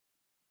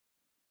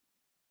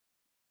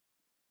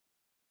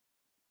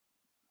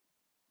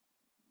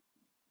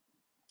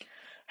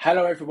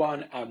Hello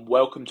everyone and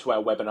welcome to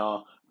our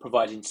webinar,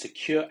 Providing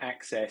Secure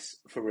Access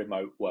for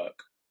Remote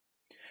Work.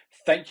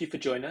 Thank you for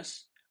joining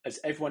us. As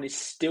everyone is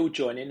still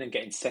joining and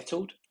getting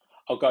settled,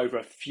 I'll go over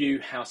a few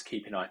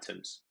housekeeping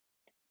items.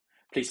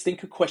 Please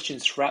think of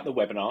questions throughout the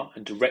webinar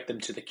and direct them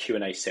to the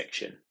Q&A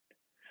section.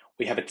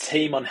 We have a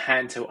team on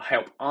hand to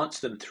help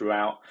answer them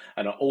throughout,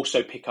 and I'll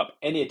also pick up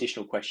any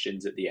additional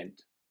questions at the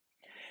end.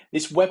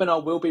 This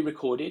webinar will be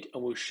recorded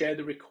and we'll share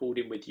the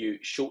recording with you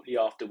shortly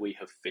after we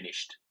have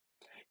finished.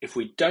 If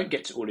we don't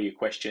get to all of your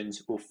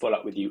questions, we'll follow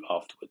up with you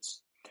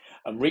afterwards.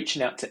 And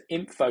reaching out to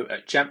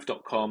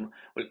info@jamf.com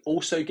will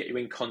also get you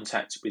in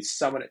contact with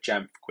someone at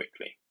Jamf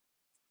quickly.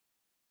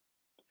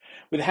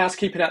 With the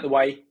housekeeping out of the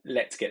way,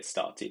 let's get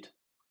started.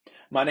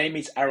 My name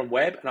is Aaron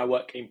Webb and I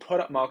work in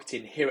product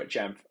marketing here at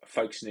Jamf,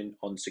 focusing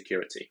on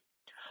security.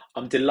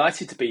 I'm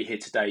delighted to be here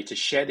today to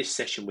share this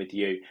session with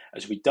you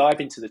as we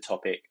dive into the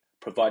topic,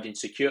 providing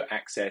secure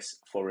access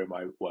for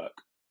remote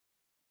work.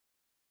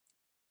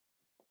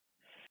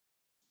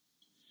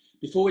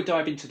 Before we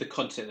dive into the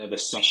content of the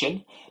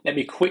session, let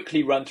me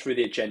quickly run through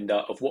the agenda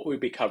of what we'll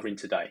be covering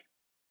today.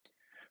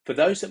 For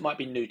those that might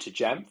be new to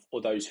Jamf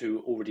or those who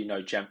already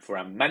know Jamf for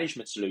our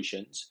management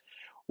solutions,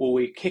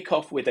 we'll kick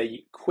off with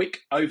a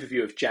quick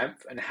overview of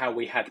Jamf and how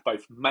we had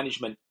both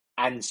management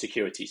and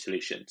security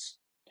solutions.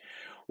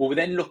 We'll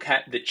then look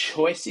at the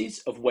choices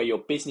of where your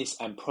business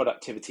and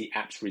productivity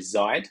apps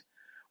reside,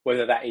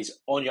 whether that is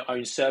on your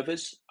own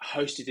servers,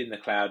 hosted in the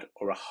cloud,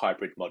 or a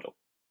hybrid model.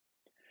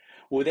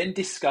 We'll then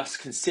discuss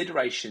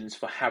considerations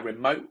for how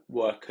remote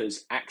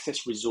workers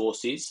access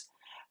resources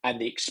and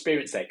the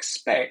experience they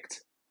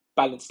expect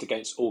balanced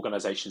against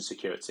organization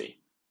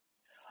security.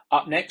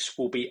 Up next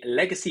will be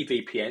legacy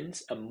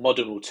VPNs and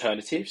modern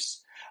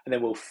alternatives, and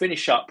then we'll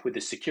finish up with the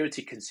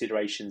security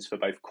considerations for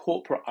both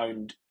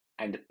corporate-owned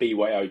and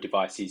BYO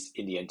devices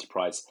in the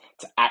enterprise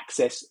to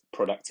access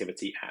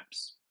productivity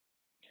apps.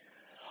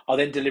 I'll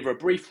then deliver a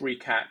brief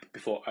recap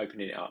before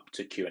opening it up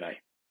to Q&A.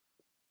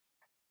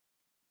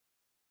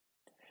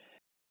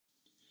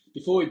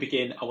 Before we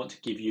begin, I want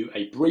to give you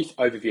a brief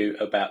overview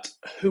about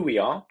who we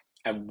are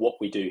and what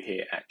we do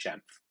here at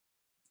Jamf.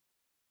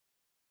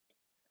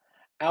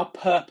 Our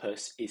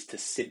purpose is to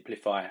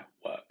simplify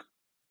work.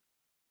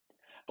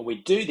 And we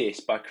do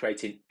this by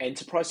creating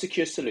enterprise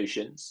secure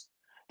solutions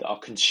that are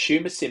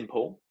consumer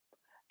simple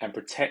and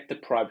protect the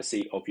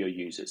privacy of your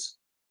users.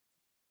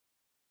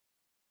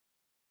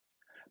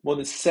 More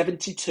than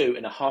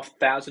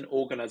 72,500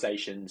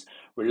 organizations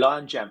rely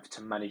on Jamf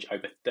to manage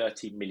over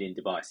 30 million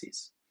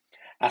devices.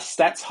 Our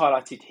stats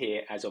highlighted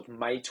here as of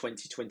May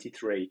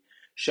 2023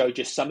 show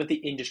just some of the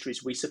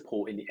industries we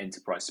support in the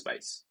enterprise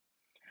space.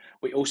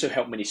 We also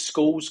help many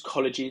schools,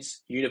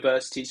 colleges,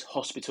 universities,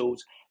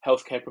 hospitals,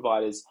 healthcare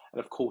providers,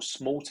 and of course,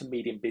 small to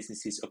medium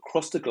businesses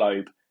across the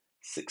globe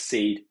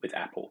succeed with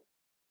Apple.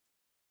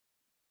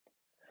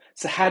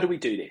 So how do we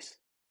do this?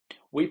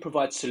 We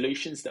provide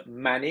solutions that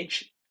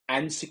manage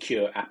and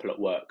secure Apple at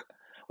work,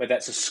 whether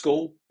that's a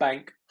school,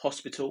 bank,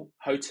 hospital,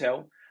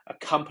 hotel, a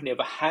company of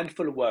a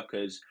handful of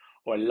workers,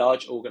 or a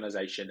large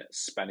organization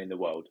spanning the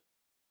world.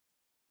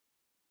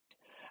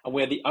 And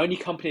we're the only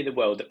company in the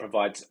world that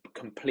provides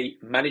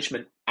complete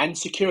management and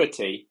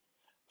security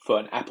for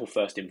an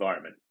Apple-first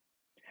environment.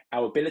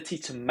 Our ability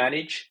to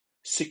manage,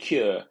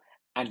 secure,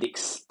 and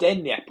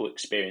extend the Apple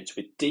experience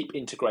with deep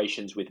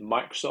integrations with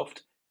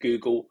Microsoft,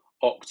 Google,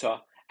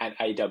 Okta, and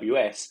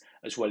AWS,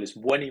 as well as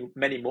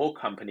many more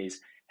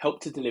companies,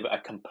 help to deliver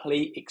a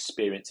complete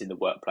experience in the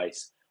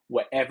workplace,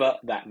 wherever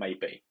that may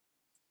be.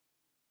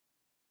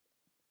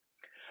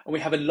 And we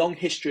have a long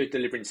history of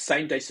delivering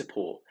same-day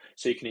support,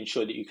 so you can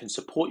ensure that you can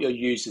support your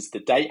users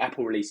the day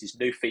Apple releases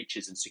new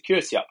features and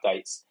security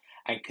updates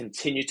and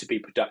continue to be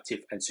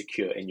productive and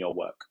secure in your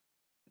work.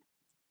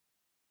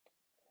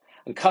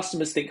 And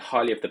customers think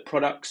highly of the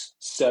products,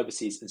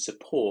 services, and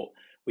support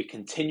we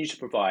continue to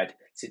provide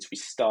since we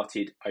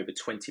started over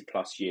 20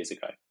 plus years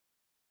ago.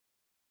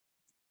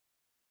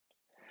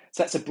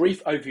 So that's a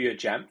brief overview of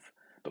Jamf,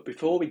 but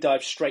before we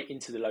dive straight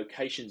into the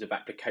locations of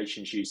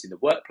applications used in the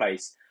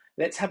workplace,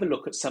 let's have a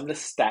look at some of the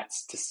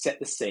stats to set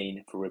the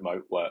scene for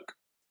remote work.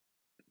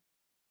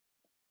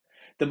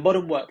 The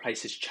modern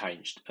workplace has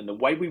changed and the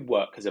way we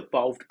work has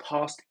evolved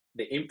past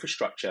the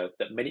infrastructure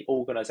that many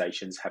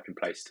organizations have in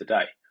place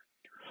today.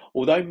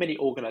 Although many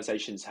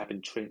organizations have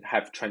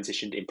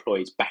transitioned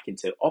employees back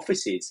into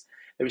offices,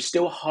 there is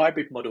still a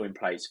hybrid model in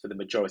place for the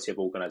majority of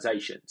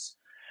organizations.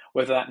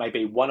 Whether that may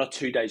be 1 or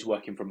 2 days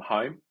working from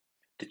home,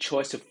 the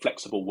choice of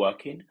flexible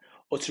working,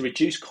 or to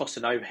reduce costs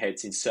and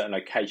overheads in certain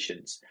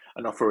locations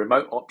and offer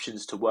remote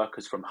options to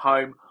workers from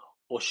home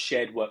or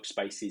shared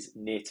workspaces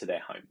near to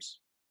their homes.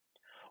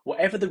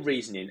 Whatever the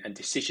reasoning and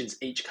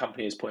decisions each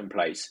company has put in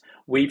place,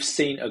 we've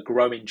seen a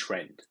growing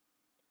trend.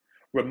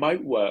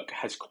 Remote work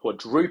has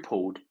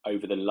quadrupled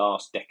over the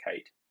last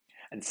decade,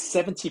 and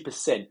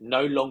 70%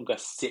 no longer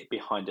sit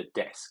behind a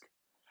desk.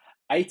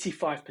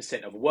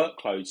 85% of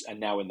workloads are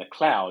now in the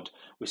cloud,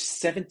 with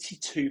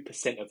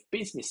 72% of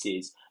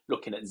businesses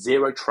looking at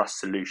zero trust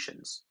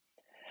solutions.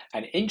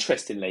 And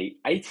interestingly,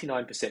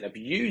 89% of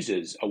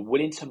users are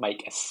willing to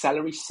make a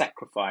salary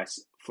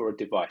sacrifice for a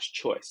device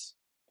choice.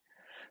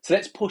 So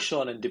let's push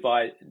on and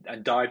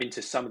dive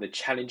into some of the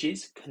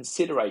challenges,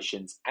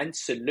 considerations, and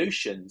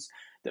solutions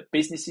that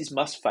businesses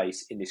must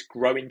face in this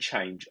growing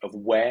change of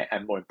where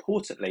and, more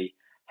importantly,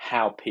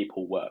 how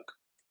people work.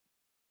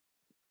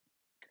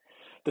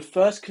 The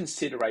first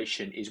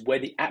consideration is where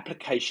the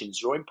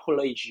applications your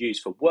employees use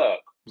for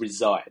work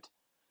reside,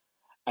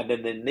 and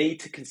then the need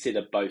to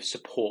consider both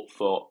support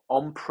for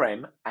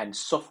on-prem and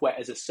software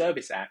as a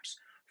service apps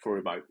for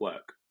remote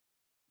work.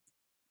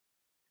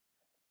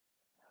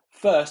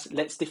 First,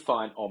 let's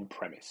define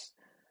on-premise.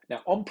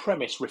 Now,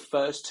 on-premise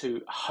refers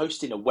to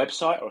hosting a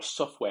website or a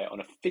software on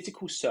a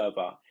physical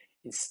server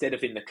instead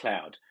of in the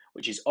cloud,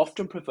 which is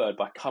often preferred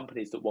by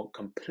companies that want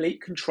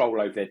complete control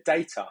over their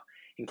data,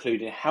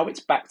 including how it's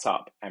backed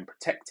up and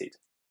protected.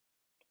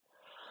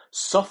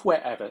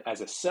 Software as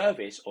a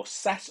service, or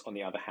SaaS, on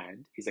the other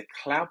hand, is a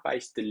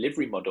cloud-based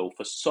delivery model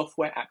for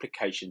software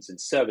applications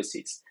and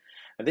services.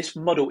 And this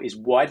model is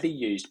widely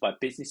used by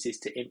businesses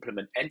to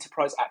implement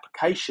enterprise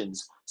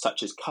applications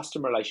such as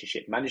customer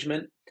relationship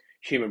management,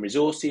 human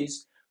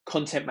resources,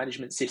 content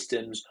management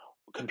systems,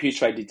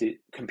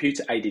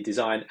 computer-aided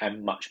design,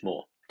 and much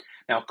more.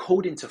 Now,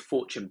 according to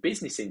Fortune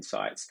Business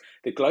Insights,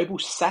 the global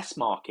SaaS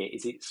market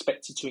is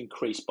expected to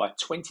increase by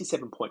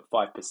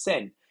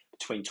 27.5%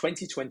 between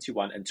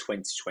 2021 and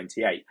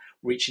 2028,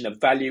 reaching a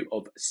value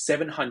of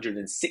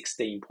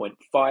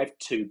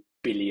 $716.52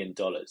 billion.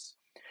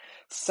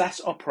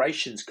 SaaS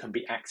operations can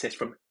be accessed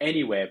from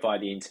anywhere via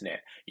the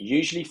internet,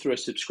 usually through a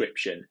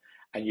subscription,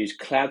 and use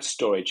cloud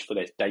storage for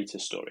their data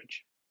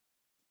storage.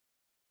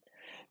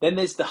 Then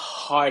there's the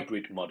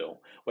hybrid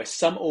model, where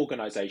some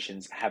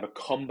organizations have a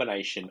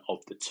combination of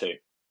the two.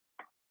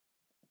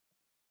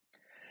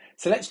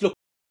 So let's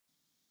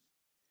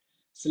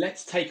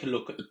take a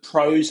look at the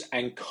pros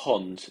and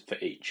cons for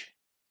each.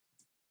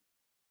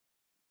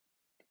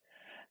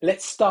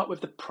 Let's start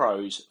with the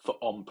pros for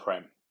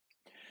on-prem.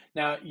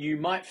 Now, you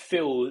might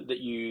feel that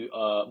you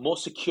are more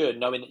secure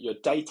knowing that your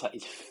data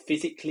is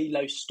physically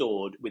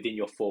stored within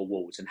your four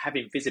walls, and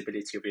having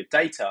visibility of your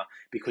data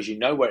because you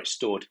know where it's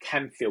stored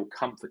can feel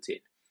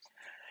comforting.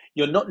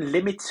 You're not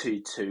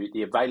limited to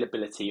the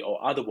availability or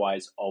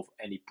otherwise of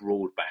any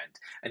broadband,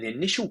 and the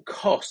initial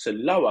costs are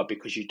lower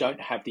because you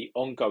don't have the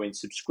ongoing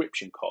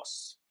subscription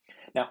costs.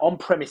 Now,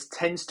 on-premise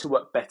tends to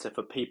work better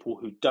for people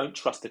who don't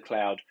trust the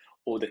cloud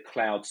or the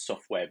cloud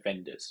software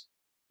vendors.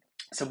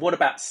 So what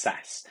about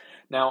SaaS?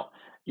 Now,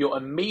 your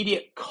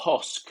immediate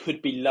costs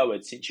could be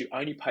lowered since you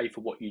only pay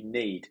for what you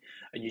need,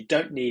 and you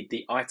don't need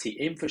the IT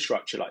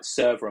infrastructure like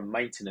server and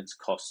maintenance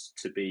costs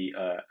to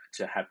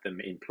have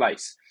them in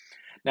place.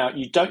 Now,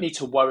 you don't need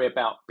to worry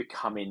about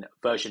becoming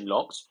version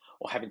locked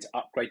or having to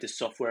upgrade the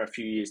software a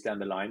few years down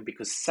the line,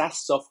 because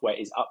SaaS software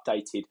is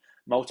updated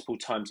multiple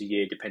times a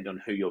year depending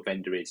on who your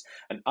vendor is,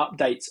 and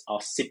updates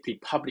are simply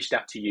published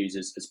out to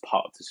users as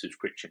part of the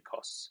subscription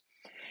costs.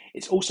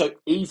 It's also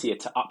easier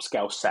to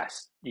upscale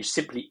SaaS. You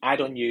simply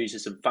add on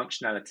users and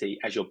functionality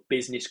as your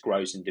business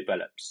grows and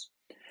develops.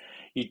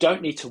 You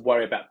don't need to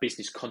worry about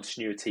business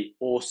continuity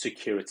or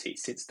security,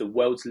 since the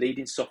world's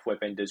leading software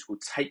vendors will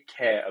take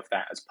care of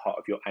that as part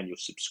of your annual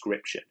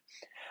subscription.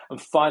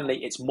 And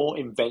finally, it's more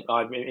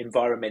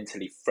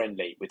environmentally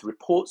friendly, with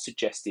reports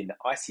suggesting that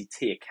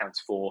ICT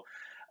accounts for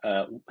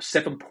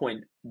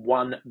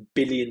 7.1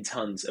 billion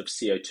tons of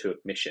CO2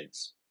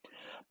 emissions.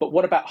 But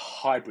what about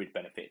hybrid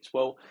benefits?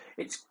 Well,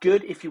 it's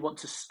good if you want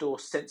to store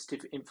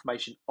sensitive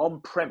information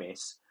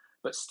on-premise,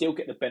 but still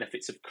get the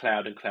benefits of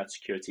cloud and cloud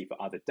security for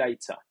other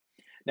data.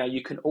 Now,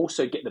 you can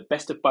also get the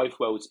best of both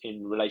worlds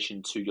in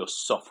relation to your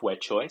software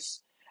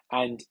choice.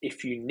 And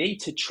if you need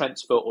to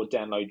transfer or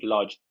download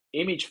large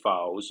image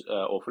files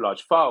or for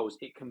large files,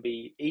 it can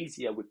be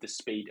easier with the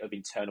speed of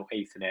internal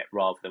Ethernet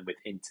rather than with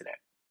internet.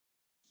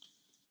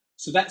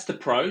 So that's the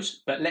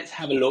pros, but let's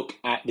have a look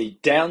at the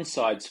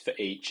downsides for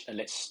each, and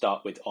let's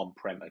start with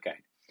on-prem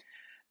again.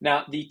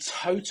 Now, the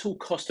total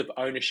cost of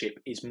ownership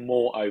is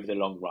more over the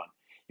long run.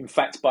 In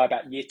fact, by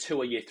about year 2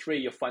 or year 3,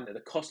 you'll find that the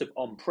cost of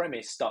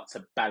on-premise starts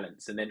to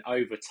balance and then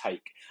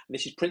overtake. And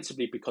this is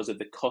principally because of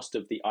the cost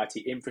of the IT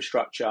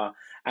infrastructure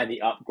and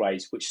the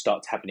upgrades, which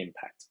start to have an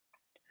impact.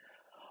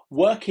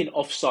 Working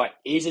offsite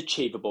is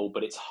achievable,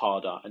 but it's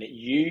harder, and it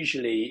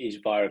usually is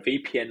via a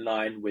VPN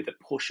line with a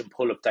push and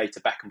pull of data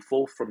back and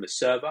forth from the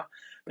server,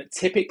 but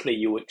typically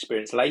you will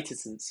experience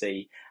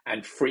latency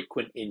and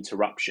frequent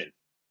interruption.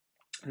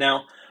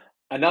 Now,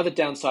 another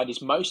downside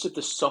is most of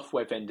the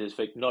software vendors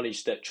have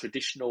acknowledged that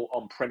traditional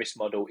on-premise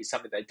model is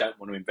something they don't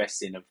want to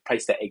invest in and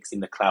place their eggs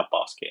in the cloud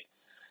basket.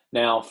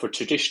 Now, for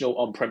traditional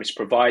on-premise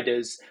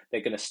providers,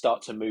 they're going to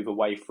start to move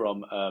away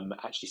from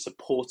actually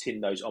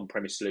supporting those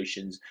on-premise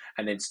solutions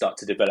and then start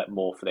to develop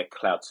more for their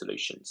cloud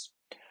solutions.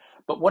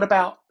 But what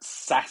about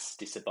SaaS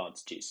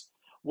disadvantages?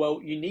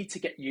 Well, you need to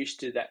get used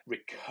to that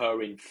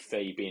recurring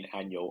fee being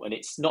annual, and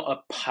it's not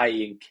a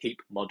pay and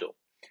keep model.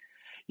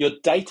 Your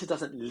data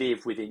doesn't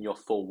live within your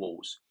four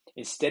walls.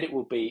 Instead, it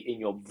will be in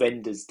your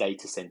vendor's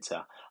data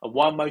center. And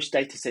while most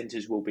data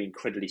centers will be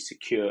incredibly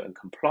secure and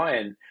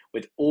compliant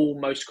with all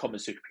most common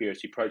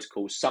security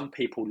protocols, some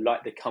people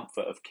like the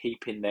comfort of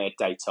keeping their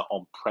data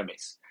on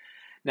premise.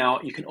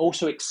 Now, you can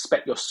also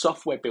expect your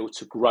software bill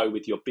to grow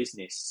with your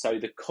business, so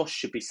the cost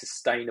should be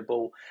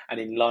sustainable and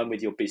in line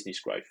with your business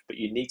growth, but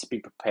you need to be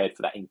prepared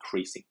for that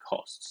increase in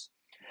costs.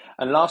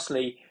 And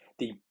lastly,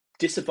 the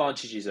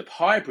disadvantages of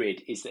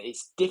hybrid is that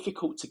it's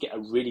difficult to get a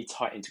really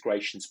tight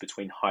integrations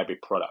between hybrid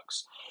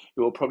products.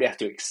 You will probably have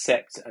to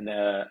accept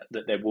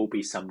that there will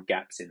be some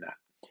gaps in that.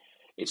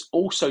 It's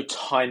also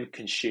time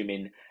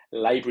consuming,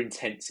 labor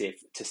intensive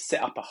to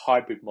set up a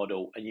hybrid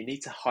model, and you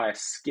need to hire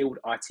skilled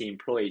IT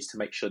employees to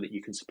make sure that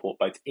you can support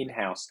both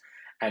in-house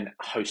and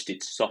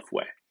hosted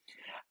software.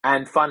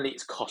 And finally,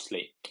 it's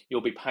costly.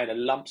 You'll be paying a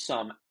lump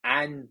sum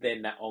and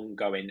then that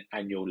ongoing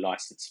annual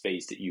license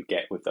fees that you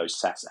get with those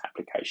SaaS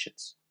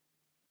applications.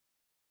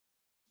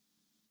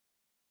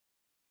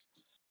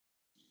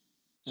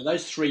 Now,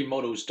 those three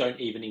models don't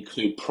even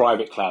include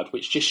private cloud,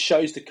 which just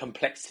shows the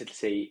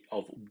complexity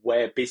of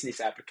where business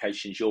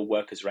applications your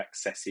workers are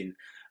accessing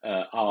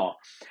are.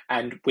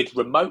 And with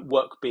remote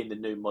work being the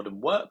new modern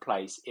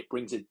workplace, it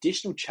brings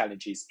additional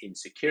challenges in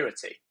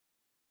security.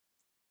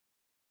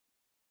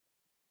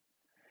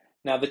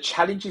 Now, the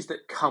challenges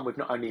that come with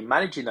not only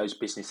managing those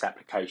business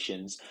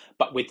applications,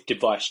 but with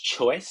device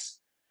choice,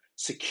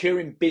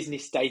 securing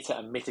business data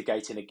and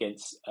mitigating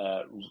against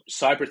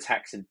cyber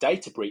attacks and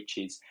data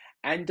breaches,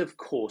 and of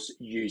course,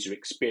 user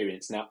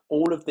experience. Now,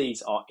 all of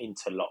these are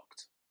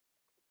interlocked.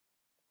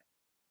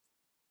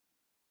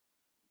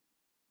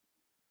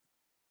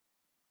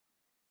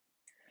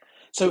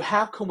 So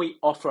how can we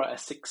offer a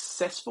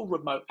successful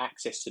remote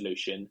access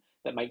solution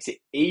that makes it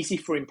easy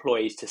for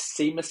employees to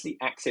seamlessly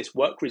access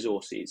work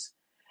resources?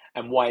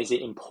 And why is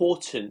it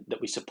important that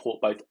we support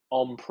both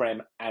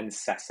on-prem and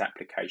SaaS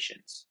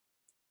applications?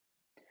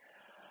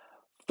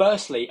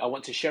 Firstly, I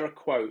want to share a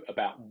quote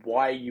about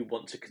why you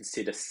want to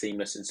consider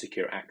seamless and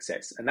secure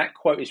access. And that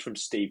quote is from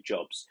Steve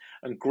Jobs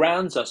and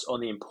grounds us on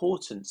the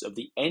importance of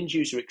the end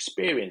user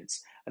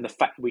experience and the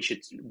fact that we should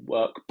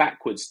work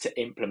backwards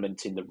to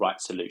implementing the right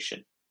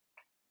solution.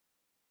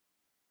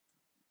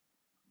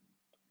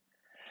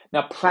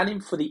 Now,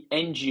 planning for the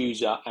end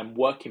user and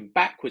working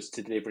backwards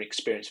to deliver an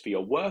experience for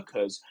your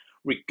workers,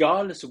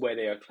 regardless of where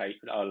they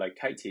are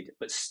located,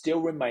 but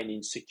still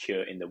remaining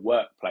secure in the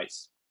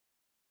workplace.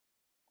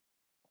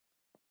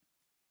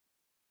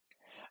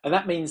 And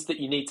that means that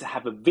you need to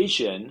have a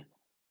vision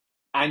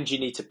and you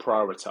need to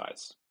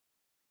prioritize.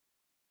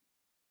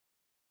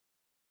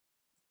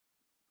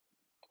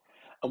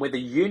 And with a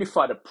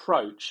unified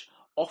approach,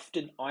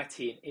 often IT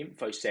and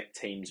InfoSec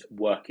teams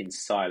work in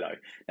silo.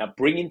 Now,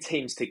 bringing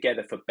teams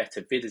together for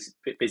better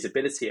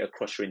visibility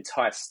across your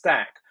entire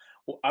stack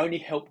will only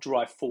help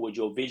drive forward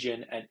your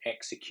vision and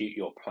execute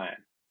your plan.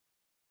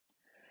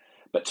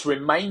 But to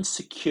remain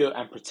secure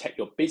and protect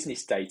your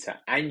business data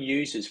and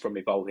users from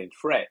evolving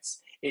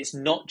threats, it's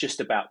not just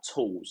about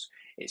tools.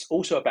 It's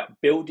also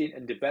about building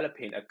and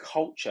developing a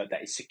culture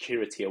that is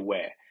security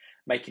aware,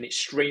 making it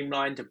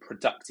streamlined and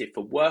productive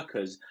for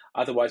workers.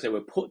 Otherwise, they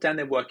will put down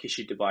their work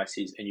issue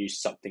devices and use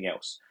something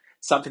else,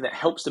 something that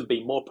helps them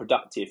be more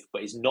productive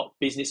but is not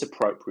business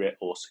appropriate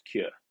or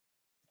secure.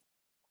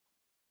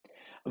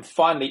 And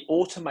finally,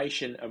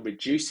 automation and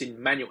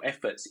reducing manual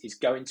efforts is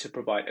going to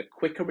provide a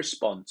quicker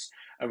response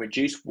and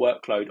reduce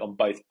workload on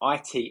both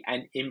IT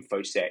and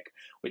InfoSec,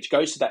 which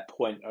goes to that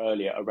point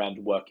earlier around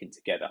working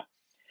together.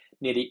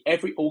 Nearly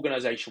every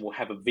organization will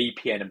have a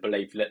VPN and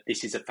believe that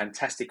this is a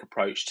fantastic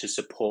approach to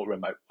support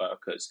remote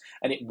workers,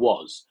 and it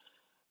was.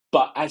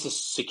 But as the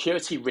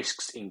security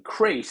risks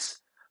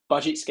increase,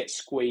 budgets get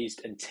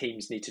squeezed and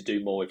teams need to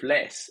do more with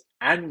less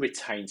and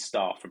retain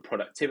staff and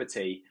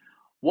productivity.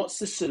 What's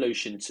the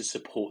solution to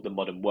support the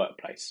modern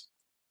workplace?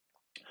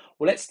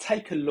 Well, let's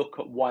take a look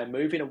at why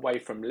moving away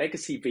from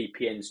legacy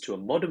VPNs to a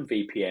modern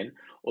VPN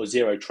or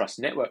zero trust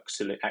network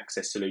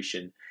access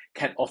solution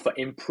can offer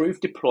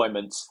improved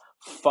deployments,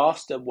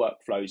 faster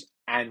workflows,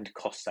 and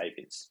cost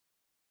savings.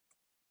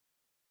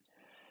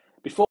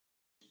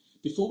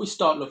 Before we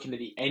start looking at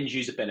the end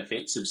user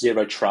benefits of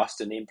zero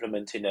trust and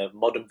implementing a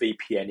modern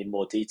VPN in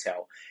more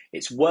detail,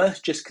 it's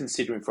worth just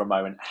considering for a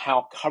moment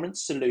how current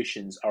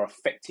solutions are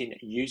affecting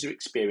user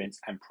experience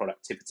and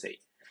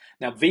productivity.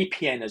 Now,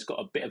 VPN has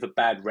got a bit of a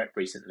bad rep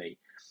recently,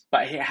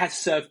 but it has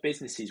served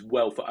businesses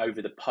well for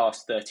over the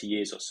past 30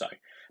 years or so.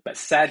 But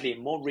sadly,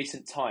 in more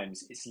recent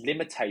times, its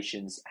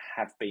limitations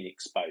have been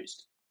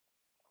exposed.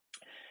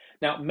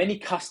 Now, many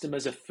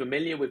customers are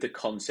familiar with the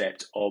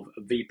concept of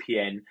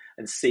VPN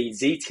and see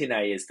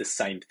ZTNA as the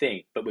same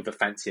thing, but with a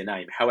fancier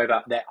name.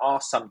 However, there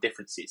are some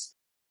differences.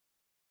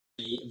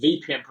 The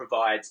VPN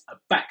provides a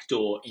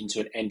backdoor into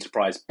an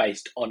enterprise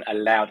based on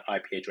allowed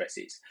IP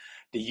addresses.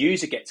 The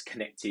user gets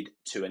connected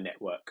to a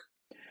network.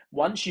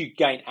 Once you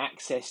gain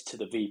access to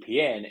the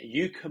VPN,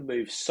 you can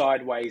move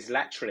sideways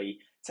laterally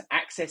to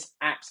access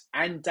apps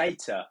and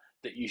data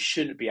that you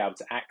shouldn't be able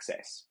to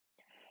access.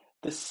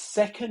 The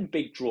second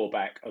big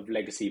drawback of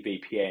legacy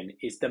VPN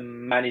is the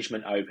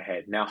management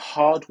overhead. Now,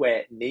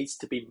 hardware needs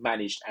to be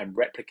managed and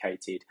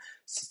replicated,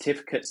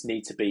 certificates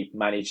need to be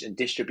managed and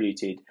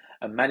distributed,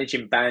 and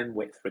managing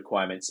bandwidth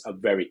requirements are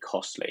very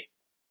costly.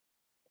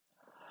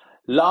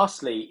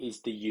 Lastly is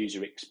the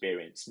user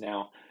experience,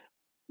 now,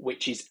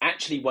 which is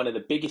actually one of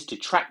the biggest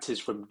detractors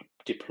from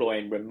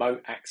deploying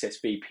remote access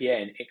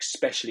VPN,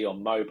 especially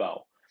on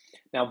mobile.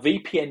 Now,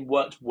 VPN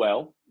worked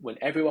well when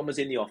everyone was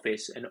in the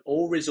office and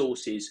all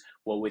resources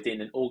were within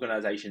an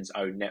organization's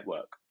own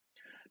network.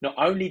 Not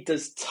only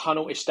does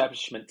tunnel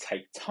establishment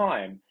take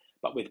time,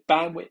 but with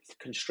bandwidth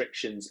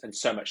constrictions and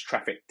so much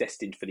traffic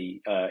destined for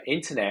the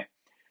internet,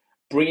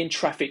 bringing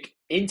traffic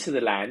into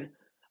the LAN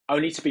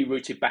only to be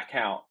routed back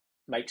out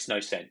makes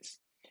no sense.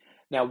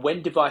 Now,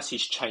 when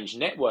devices change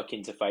network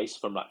interface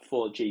from like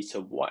 4G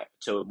to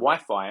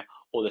Wi-Fi,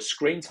 or the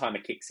screen timer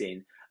kicks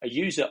in, a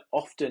user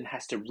often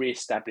has to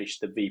re-establish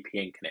the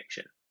VPN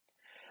connection.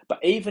 But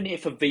even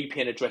if a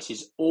VPN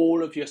addresses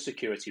all of your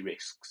security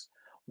risks,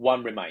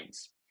 one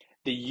remains.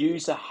 The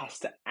user has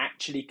to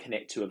actually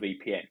connect to a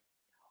VPN.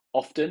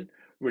 Often,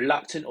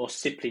 reluctant or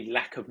simply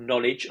lack of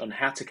knowledge on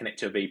how to connect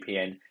to a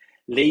VPN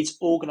leads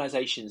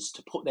organizations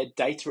to put their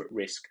data at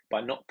risk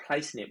by not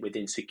placing it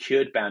within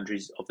secured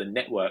boundaries of the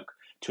network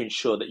to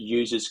ensure that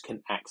users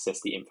can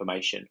access the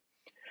information.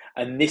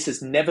 And this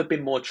has never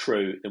been more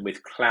true than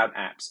with cloud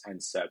apps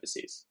and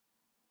services.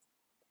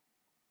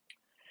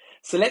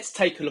 So let's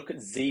take a look at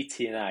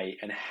ZTNA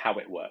and how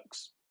it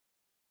works.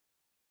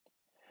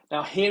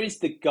 Now, here is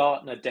the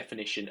Gartner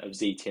definition of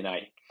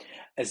ZTNA.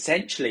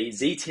 Essentially,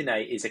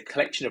 ZTNA is a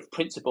collection of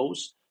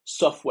principles,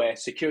 software,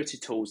 security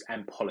tools,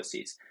 and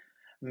policies.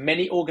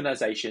 Many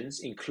organizations,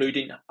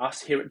 including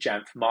us here at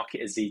Jamf,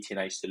 market a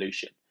ZTNA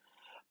solution,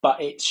 but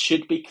it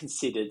should be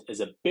considered as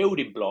a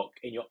building block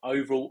in your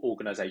overall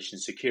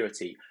organization's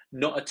security,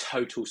 not a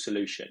total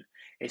solution,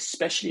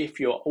 especially if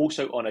you're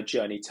also on a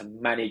journey to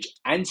manage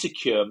and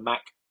secure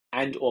Mac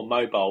and or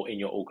mobile in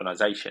your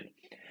organization.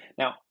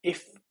 Now,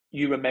 if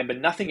you remember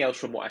nothing else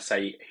from what I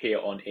say here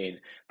on in,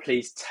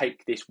 please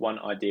take this one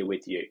idea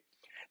with you.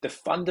 The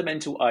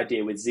fundamental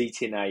idea with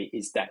ZTNA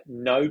is that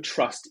no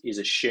trust is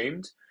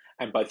assumed,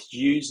 and both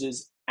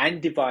users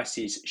and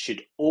devices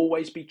should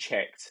always be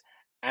checked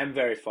and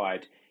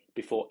verified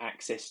before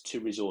access to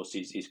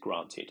resources is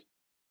granted.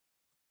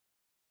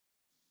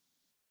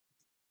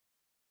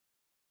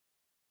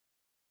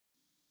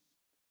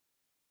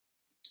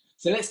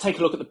 So let's take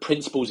a look at the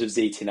principles of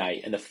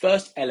ZTNA. And the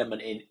first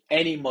element in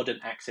any modern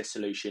access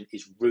solution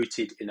is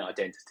rooted in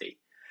identity.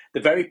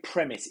 The very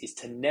premise is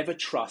to never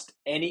trust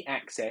any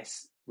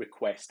access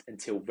request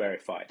until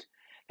verified.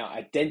 Now,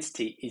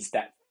 identity is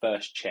that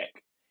first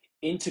check.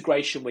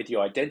 Integration with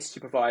your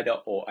identity provider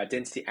or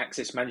identity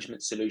access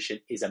management solution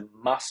is a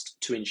must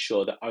to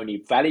ensure that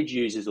only valid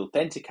users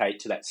authenticate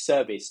to that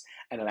service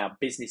and allow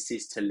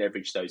businesses to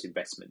leverage those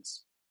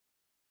investments.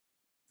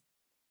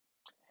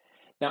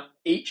 Now,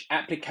 each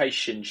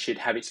application should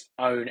have its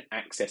own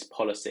access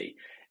policy.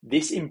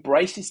 This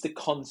embraces the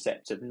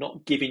concept of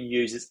not giving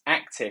users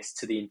access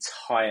to the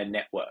entire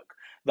network,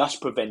 thus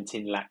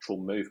preventing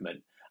lateral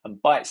movement,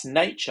 and by its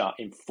nature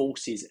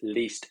enforces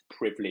least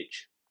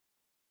privilege.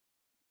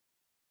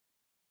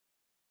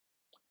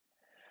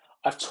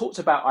 I've talked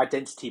about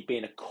identity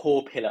being a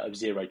core pillar of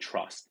zero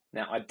trust.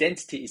 Now,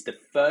 identity is the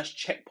first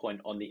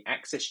checkpoint on the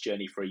access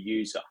journey for a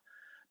user.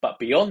 But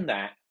beyond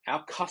that,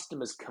 our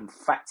customers can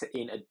factor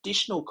in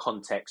additional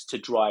context to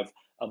drive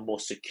a more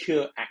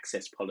secure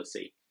access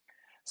policy,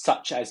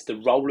 such as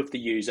the role of the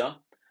user,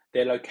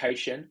 their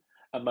location,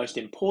 and most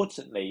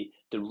importantly,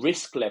 the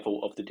risk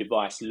level of the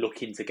device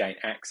looking to gain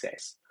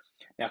access.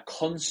 Now,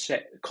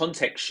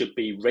 context should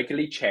be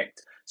regularly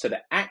checked so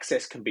that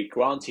access can be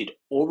granted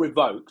or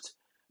revoked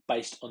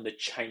based on the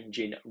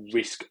changing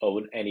risk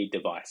on any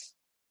device.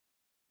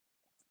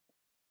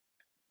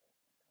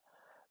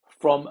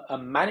 From a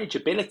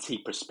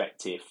manageability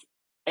perspective,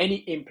 any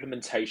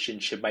implementation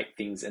should make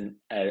things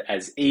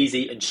as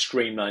easy and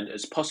streamlined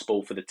as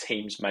possible for the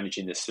teams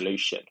managing the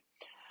solution.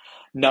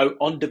 No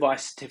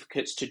on-device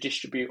certificates to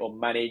distribute or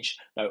manage,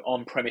 no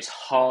on-premise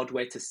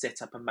hardware to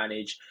set up and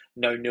manage,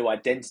 no new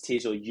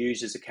identities or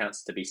users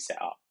accounts to be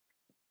set up.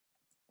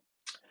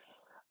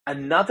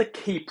 Another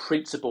key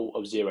principle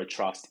of zero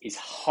trust is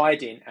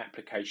hiding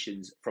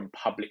applications from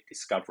public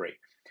discovery.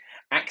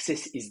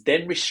 Access is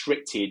then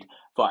restricted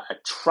via a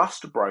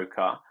trust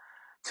broker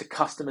to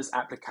customers'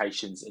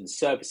 applications and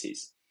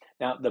services.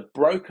 Now, the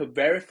broker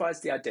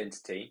verifies the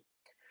identity,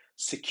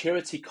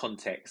 security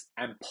context,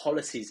 and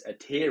policies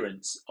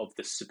adherence of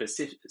the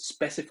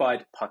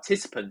specified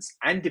participants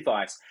and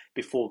device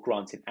before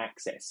granting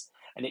access.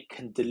 And it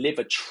can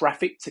deliver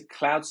traffic to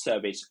cloud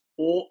service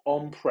or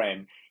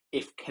on-prem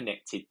if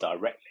connected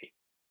directly.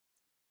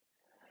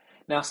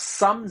 Now,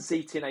 some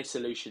ZTNA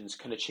solutions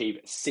can achieve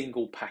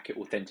single packet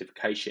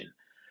authentication,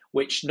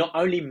 which not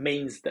only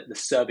means that the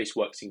service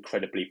works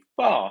incredibly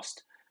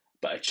fast,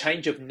 but a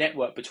change of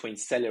network between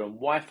cellular and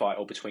Wi-Fi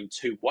or between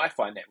two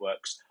Wi-Fi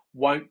networks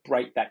won't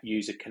break that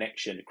user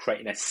connection,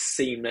 creating a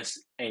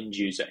seamless end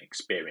user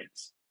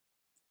experience.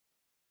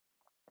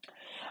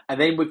 And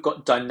then we've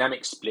got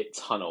dynamic split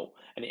tunnel,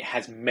 and it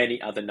has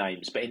many other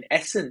names. But in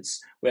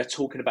essence, we're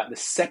talking about the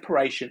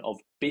separation of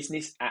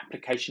business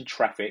application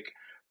traffic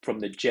from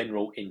the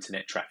general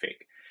internet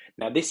traffic.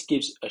 Now, this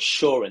gives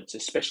assurance,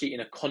 especially in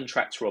a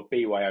contractor or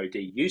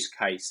BYOD use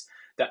case,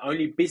 that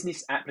only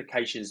business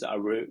applications that are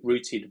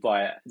routed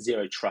via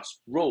zero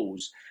trust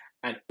rules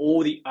and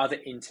all the other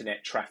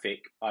internet traffic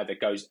either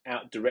goes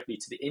out directly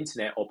to the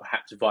internet or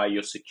perhaps via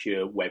your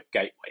secure web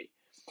gateway.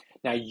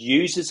 Now,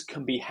 users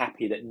can be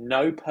happy that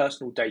no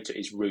personal data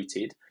is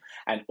routed,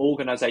 and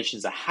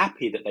organizations are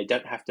happy that they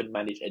don't have to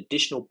manage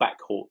additional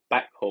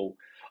backhaul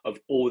of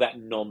all that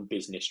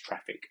non-business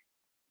traffic.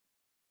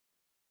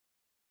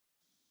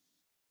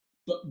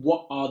 But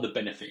what are the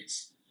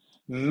benefits?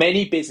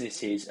 Many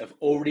businesses have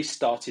already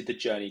started the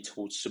journey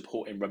towards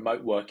supporting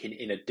remote working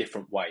in a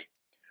different way,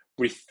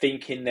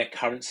 rethinking their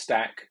current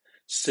stack,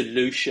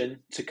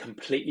 solution to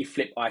completely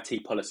flip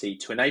IT policy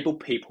to enable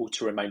people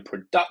to remain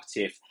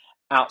productive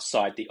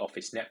outside the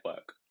office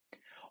network.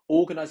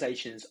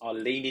 Organizations are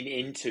leaning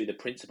into the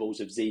principles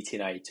of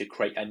ZTNA to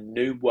create a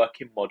new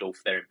working model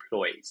for their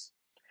employees.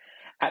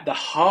 At the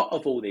heart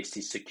of all this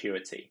is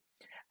security,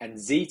 and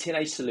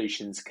ZTNA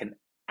solutions can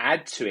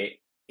add to it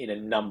in a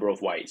number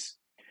of ways.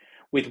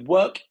 With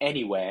Work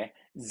Anywhere,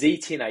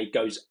 ZTNA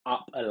goes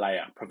up a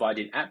layer,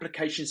 providing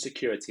application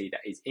security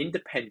that is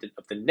independent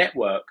of the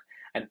network,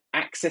 and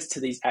access to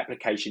these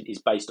applications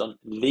is based on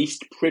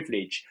least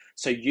privilege,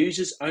 so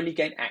users only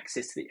gain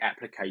access to the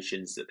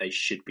applications that they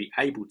should be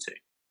able to.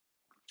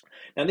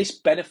 Now, this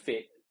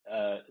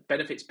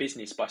benefits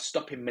business by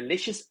stopping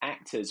malicious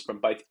actors from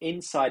both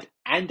inside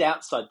and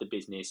outside the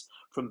business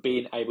from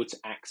being able to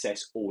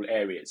access all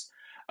areas.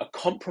 A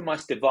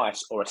compromised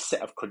device or a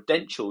set of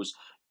credentials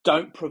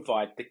don't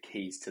provide the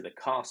keys to the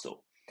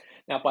castle.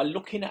 Now, by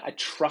looking at a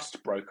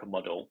trust broker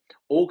model,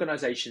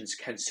 organizations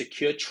can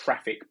secure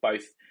traffic,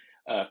 both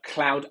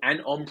cloud and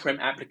on-prem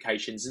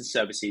applications and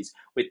services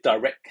with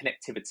direct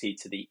connectivity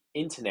to the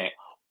internet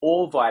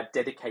or via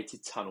dedicated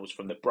tunnels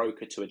from the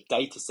broker to a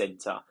data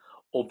center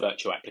or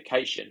virtual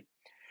application.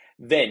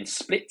 Then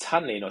split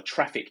tunneling or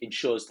traffic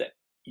ensures that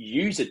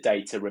user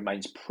data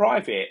remains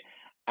private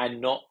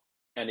and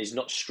is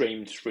not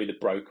streamed through the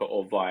broker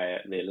or via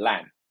the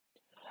LAN.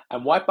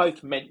 And why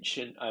both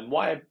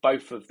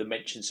of the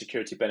mentioned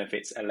security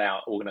benefits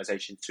allow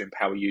organizations to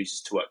empower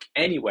users to work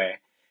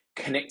anywhere,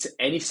 connect to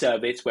any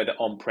service, whether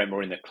on-prem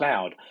or in the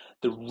cloud.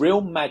 The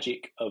real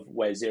magic of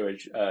where zero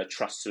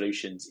trust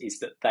solutions is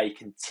that they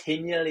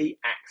continually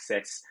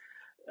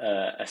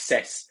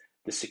assess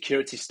the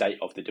security state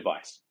of the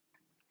device.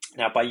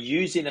 Now, by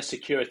using a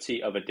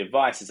security of a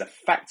device as a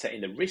factor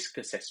in the risk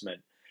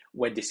assessment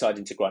when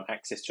deciding to grant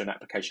access to an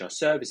application or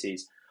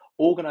services,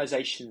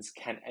 organizations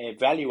can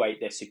evaluate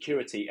their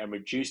security and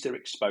reduce their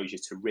exposure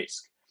to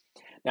risk.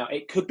 Now,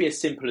 it could be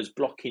as simple as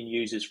blocking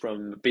users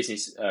from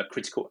business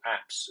critical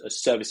apps or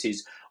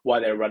services while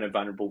they run a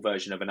vulnerable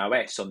version of an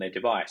OS on their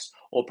device,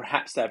 or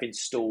perhaps they've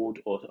installed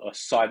or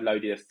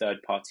sideloaded a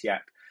third-party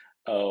app,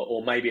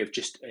 or maybe have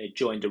just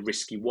joined a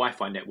risky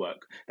Wi-Fi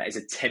network that is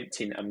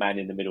attempting a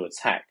man-in-the-middle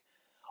attack.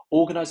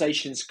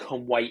 Organizations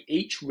can weigh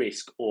each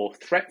risk or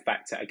threat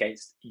factor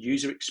against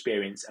user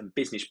experience and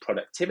business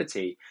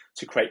productivity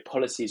to create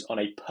policies on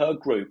a per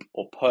group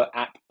or per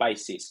app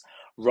basis,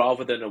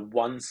 rather than a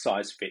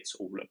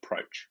one-size-fits-all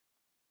approach.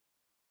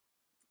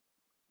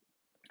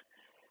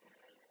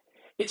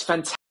 It's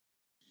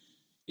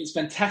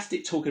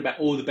fantastic talking about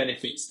all the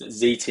benefits that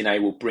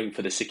ZTNA will bring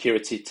for the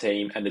security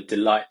team and the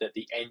delight that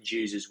the end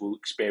users will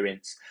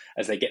experience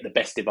as they get the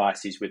best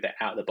devices with their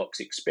out-of-the-box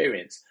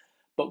experience.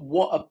 But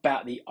what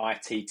about the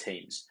IT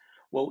teams?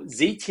 Well,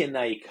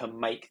 ZTNA can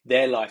make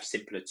their life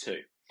simpler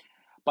too.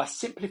 By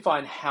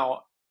simplifying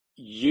how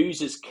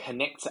users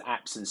connect to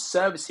apps and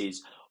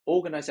services,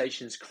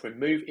 organizations can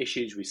remove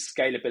issues with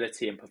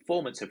scalability and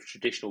performance of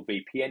traditional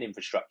VPN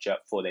infrastructure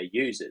for their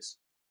users.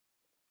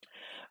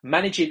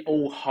 Managing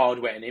all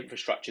hardware and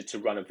infrastructure to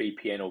run a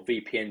VPN or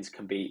VPNs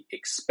can be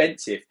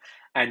expensive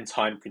and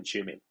time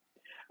consuming,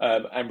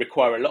 and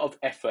require a lot of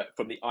effort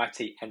from the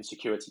IT and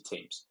security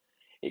teams.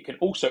 It can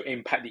also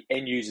impact the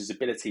end user's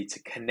ability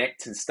to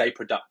connect and stay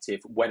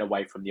productive when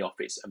away from the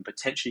office, and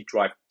potentially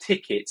drive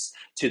tickets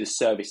to the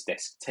service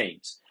desk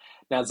teams.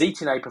 Now,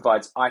 ZTNA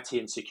provides IT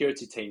and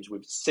security teams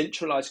with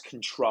centralized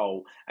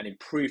control and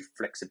improved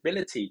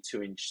flexibility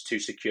to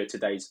secure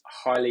today's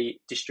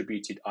highly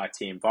distributed IT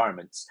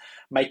environments,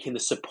 making the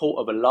support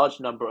of a large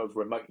number of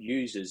remote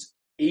users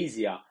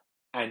easier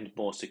and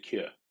more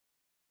secure.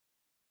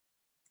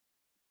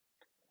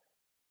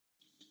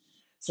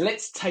 So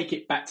let's take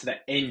it back to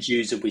that end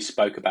user we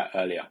spoke about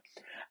earlier.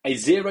 A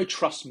zero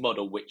trust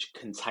model, which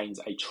contains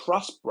a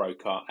trust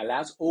broker,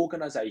 allows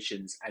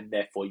organizations and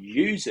therefore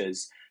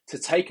users to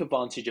take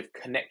advantage of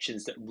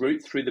connections that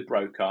route through the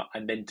broker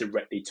and then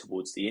directly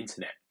towards the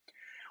internet.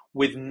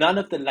 With none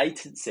of the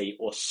latency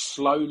or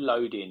slow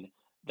loading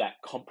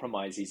that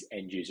compromises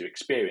end user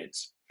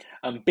experience.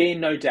 And being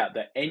no doubt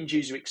that end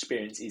user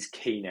experience is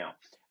key now.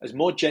 As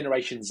more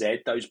Generation Z,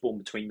 those born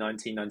between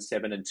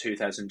 1997 and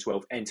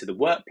 2012, enter the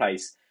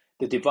workplace,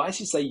 the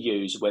devices they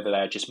use, whether they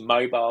are just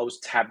mobiles,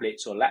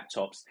 tablets, or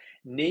laptops,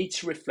 need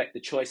to reflect the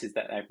choices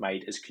that they've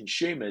made as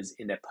consumers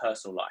in their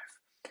personal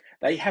life.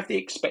 They have the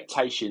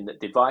expectation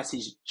that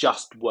devices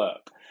just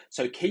work,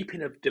 so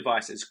keeping a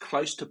device as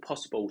close to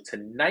possible to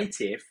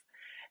native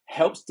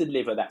helps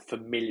deliver that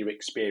familiar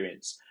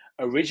experience,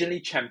 originally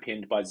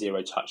championed by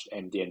zero-touch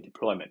MDM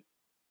deployment.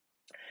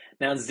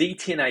 Now,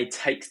 ZTNA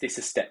takes this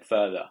a step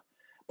further.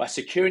 By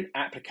securing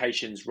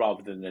applications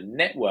rather than the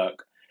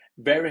network,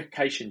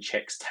 verification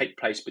checks take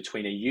place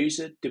between a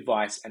user,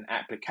 device, and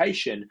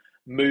application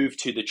move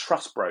to the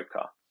trust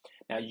broker.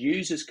 Now,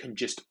 users can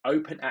just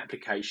open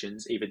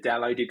applications, either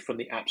downloaded from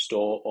the App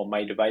Store or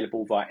made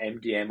available via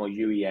MDM or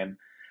UEM,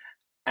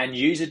 and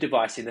use a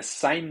device in the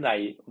same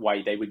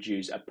way they would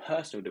use a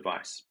personal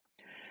device.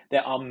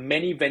 There are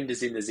many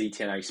vendors in the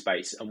ZTNA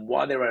space, and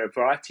while there are a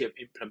variety of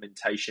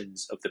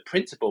implementations of the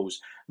principles,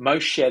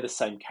 most share the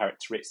same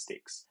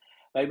characteristics.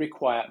 They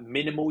require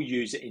minimal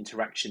user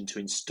interaction to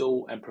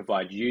install and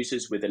provide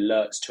users with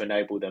alerts to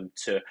enable them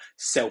to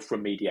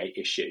self-remediate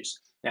issues.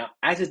 Now,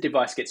 as a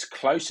device gets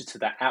closer to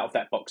that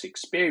out-of-that-box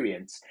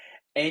experience,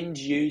 end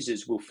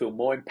users will feel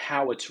more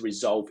empowered to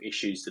resolve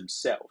issues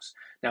themselves.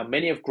 Now,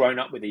 many have grown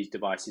up with these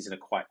devices and are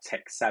quite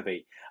tech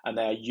savvy, and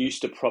they are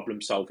used to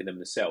problem solving them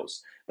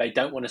themselves. They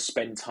don't want to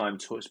spend time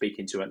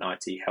speaking to an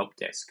IT help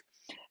desk.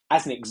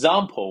 As an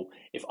example,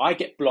 if I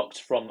get blocked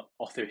from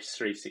Office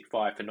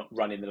 365 for not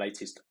running the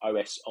latest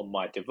OS on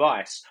my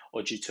device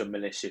or due to a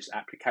malicious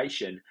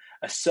application,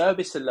 a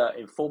service alert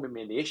informing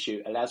me of the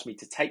issue allows me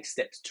to take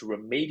steps to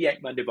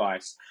remediate my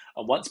device,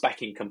 and once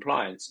back in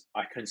compliance,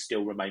 I can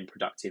still remain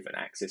productive and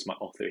access my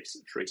Office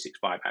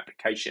 365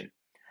 application.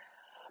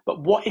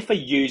 But what if a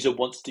user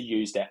wants to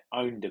use their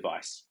own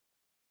device?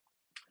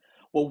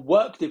 Well,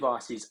 work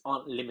devices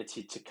aren't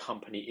limited to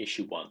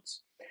company-issued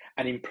ones.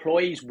 An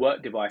employee's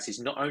work device is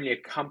not only a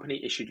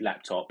company-issued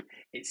laptop,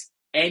 it's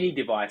any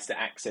device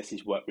that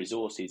accesses work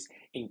resources,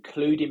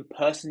 including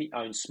personally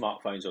owned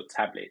smartphones or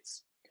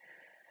tablets.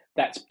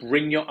 That's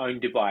bring your own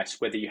device,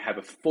 whether you have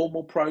a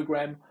formal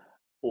program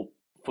or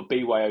for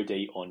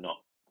BYOD or not.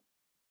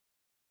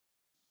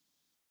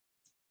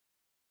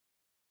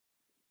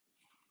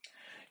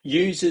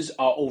 Users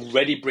are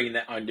already bringing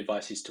their own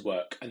devices to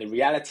work, and the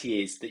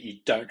reality is that you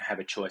don't have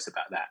a choice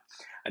about that.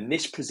 And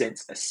this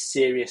presents a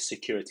serious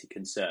security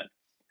concern.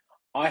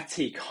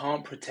 IT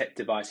can't protect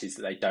devices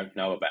that they don't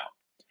know about,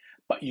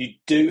 but you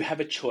do have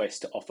a choice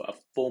to offer a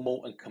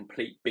formal and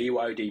complete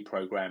BYOD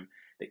program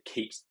that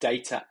keeps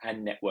data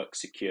and network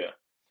secure.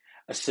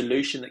 A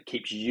solution that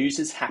keeps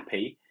users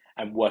happy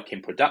and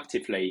working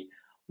productively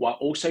while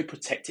also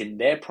protecting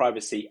their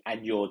privacy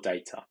and your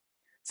data.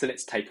 So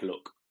let's take a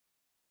look.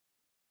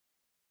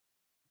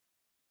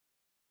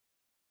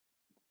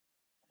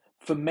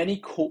 For many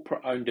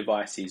corporate-owned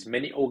devices,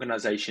 many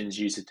organizations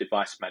use a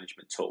device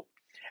management tool.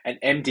 And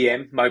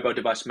MDM, mobile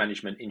device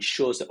management,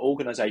 ensures that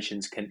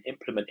organizations can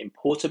implement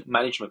important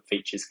management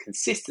features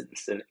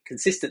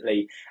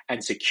consistently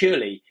and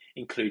securely,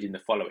 including the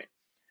following.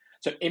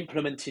 So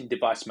implementing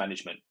device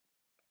management,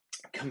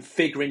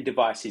 configuring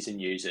devices and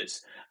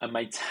users, and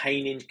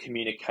maintaining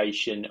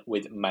communication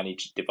with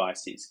managed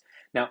devices.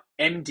 Now,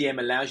 MDM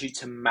allows you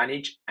to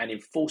manage and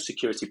enforce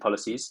security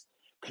policies,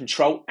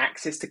 control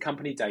access to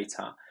company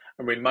data,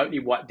 and remotely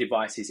wipe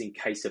devices in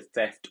case of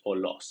theft or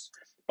loss.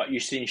 But you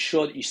should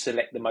ensure that you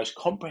select the most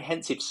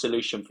comprehensive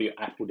solution for your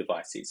Apple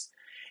devices.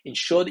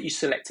 Ensure that you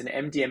select an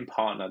MDM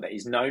partner that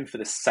is known for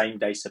the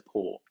same-day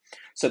support,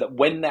 so that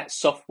when that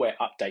software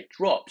update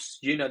drops,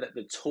 you know that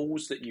the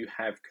tools that you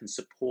have can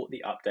support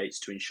the updates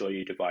to ensure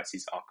your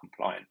devices are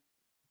compliant.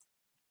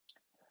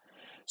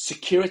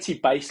 Security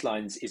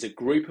baselines is a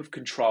group of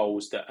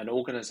controls that an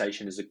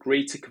organization has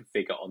agreed to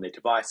configure on their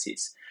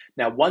devices.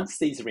 Now, once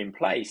these are in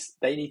place,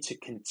 they need to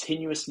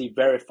continuously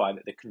verify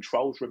that the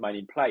controls remain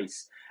in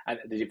place and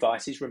that the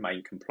devices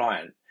remain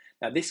compliant.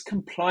 Now, this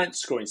compliance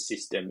scoring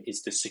system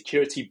is the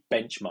security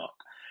benchmark.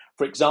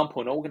 For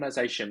example, an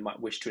organization might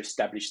wish to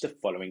establish the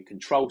following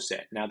control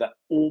set. Now, that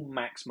all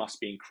Macs must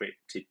be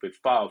encrypted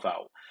with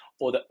FileVault,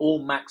 or that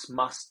all Macs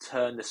must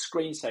turn the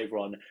screensaver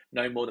on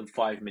no more than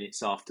 5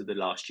 minutes after the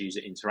last user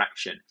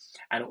interaction,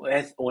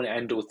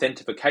 and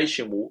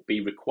authentication will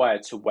be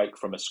required to wake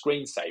from a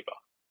screensaver.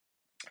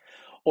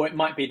 Or it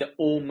might be that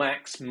all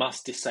Macs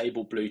must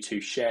disable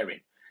Bluetooth sharing.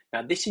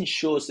 Now, this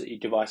ensures that your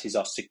devices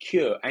are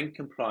secure and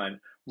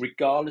compliant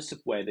regardless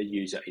of where the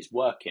user is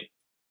working.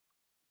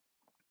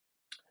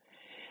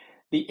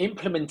 The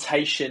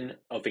implementation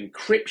of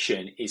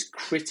encryption is a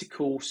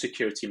critical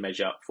security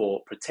measure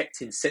for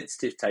protecting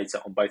sensitive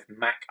data on both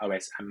Mac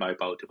OS and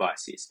mobile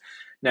devices.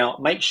 Now,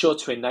 make sure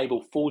to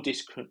enable full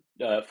disk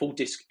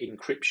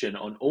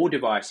encryption on all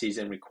devices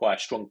and require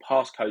strong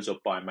passcodes or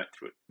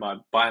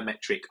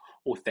biometric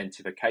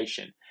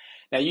authentication.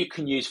 Now, you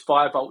can use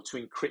FireVault to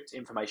encrypt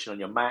information on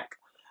your Mac,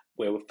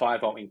 where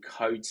 5-volt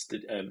encodes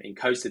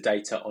the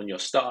data on your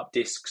startup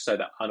disk so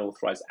that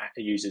unauthorized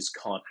users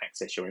can't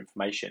access your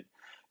information.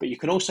 But you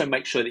can also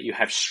make sure that you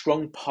have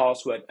strong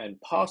password and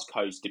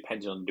passcodes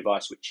depending on the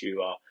device which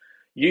you are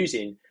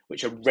using,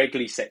 which are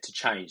regularly set to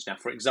change. Now,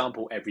 for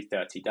example, every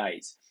 30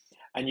 days.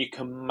 And you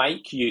can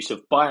make use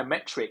of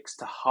biometrics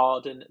to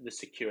harden the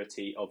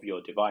security of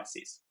your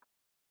devices.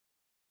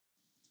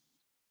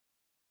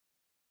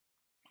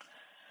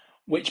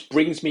 Which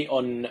brings me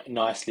on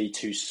nicely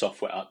to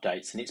software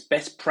updates, and it's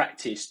best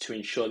practice to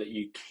ensure that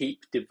you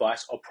keep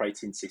device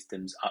operating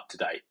systems up to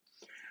date.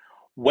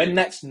 When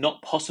that's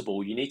not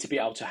possible, you need to be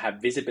able to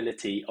have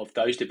visibility of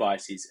those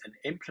devices and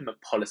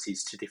implement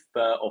policies to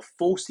defer or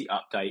force the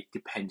update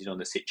depending on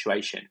the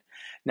situation.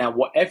 Now,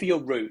 whatever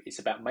your route, it's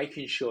about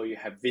making sure you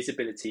have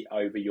visibility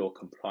over your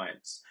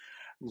compliance.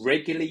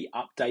 Regularly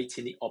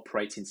updating the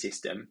operating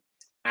system,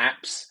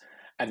 apps,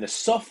 and the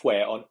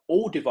software on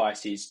all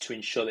devices to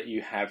ensure that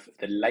you have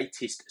the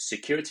latest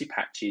security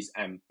patches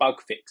and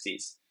bug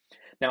fixes.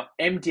 Now,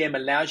 MDM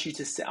allows you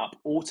to set up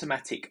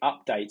automatic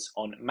updates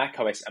on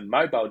macOS and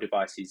mobile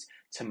devices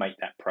to make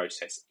that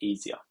process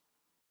easier.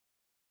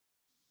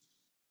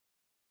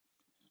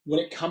 When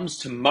it comes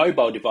to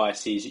mobile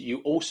devices,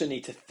 you also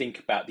need to think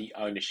about the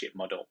ownership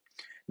model.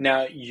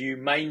 Now, you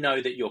may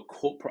know that your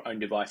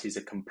corporate-owned devices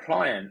are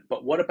compliant,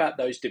 but what about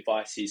those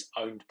devices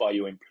owned by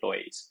your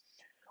employees?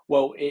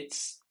 Well,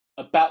 it's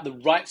about the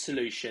right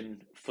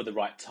solution for the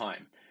right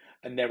time.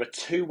 And there are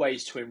two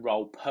ways to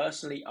enroll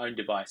personally owned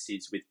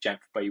devices with Jamf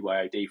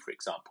BYOD, for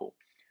example: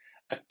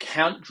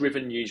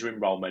 account-driven user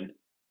enrollment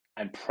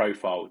and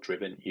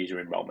profile-driven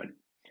user enrollment.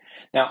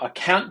 Now,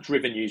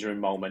 account-driven user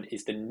enrollment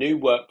is the new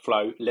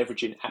workflow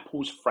leveraging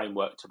Apple's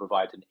framework to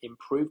provide an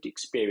improved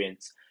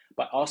experience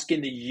by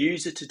asking the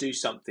user to do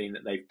something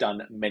that they've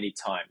done many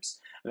times.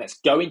 And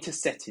that's go into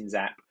Settings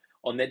app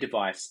on their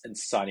device and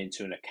sign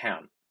into an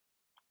account.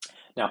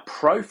 Now,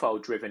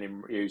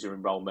 profile-driven user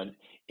enrollment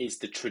is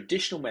the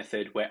traditional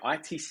method where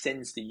IT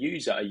sends the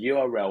user a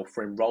URL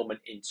for enrollment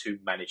into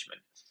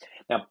management.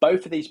 Now,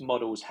 both of these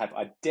models have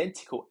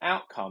identical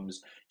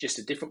outcomes, just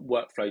a different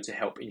workflow to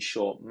help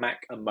ensure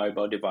Mac and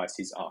mobile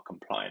devices are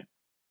compliant.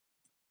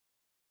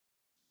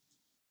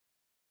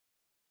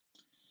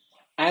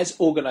 As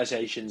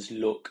organizations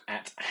look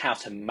at how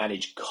to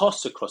manage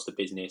costs across the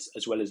business,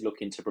 as well as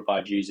looking to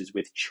provide users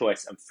with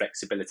choice and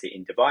flexibility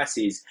in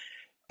devices,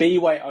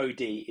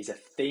 BYOD is a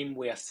theme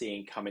we are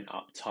seeing coming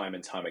up time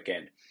and time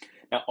again.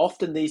 Now,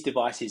 often these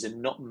devices are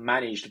not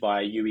managed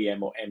via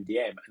UEM or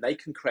MDM, and they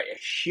can create a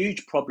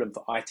huge problem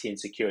for IT and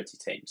security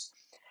teams.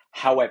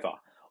 However,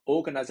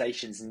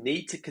 organizations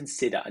need to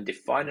consider and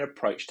define an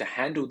approach to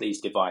handle these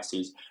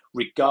devices,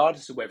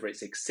 regardless of whether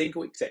it's a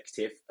single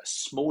executive, a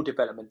small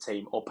development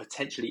team, or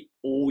potentially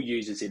all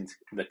users in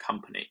the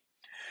company.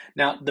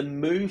 Now, the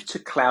move to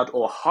cloud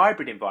or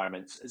hybrid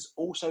environments has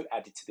also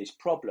added to this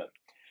problem.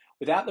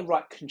 Without the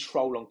right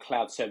control on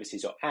cloud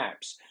services or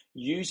apps,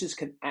 users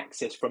can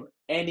access from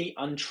any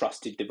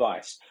untrusted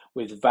device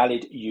with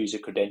valid user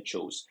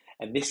credentials,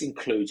 and this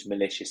includes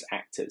malicious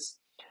actors.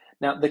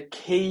 Now, the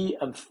key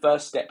and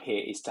first step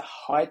here is to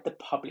hide the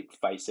public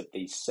face of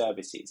these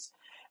services,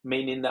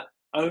 meaning that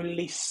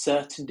only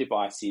certain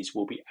devices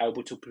will be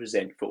able to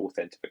present for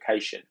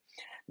authentication.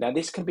 Now,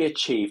 this can be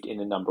achieved in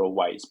a number of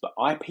ways, but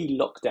IP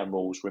lockdown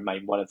rules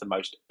remain one of the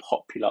most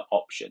popular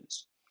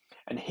options.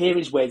 And here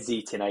is where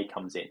ZTNA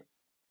comes in.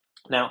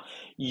 Now,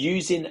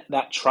 using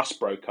that trust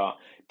broker,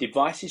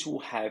 devices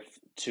will have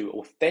to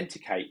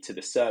authenticate to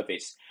the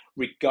service,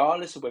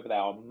 regardless of whether they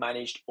are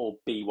managed or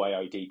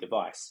BYOD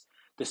device.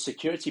 The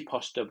security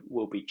posture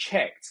will be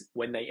checked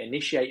when they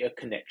initiate a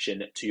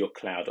connection to your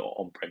cloud or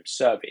on-prem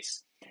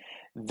service.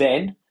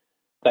 Then,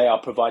 they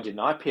are provided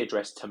an IP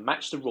address to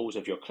match the rules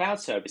of your cloud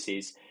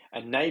services,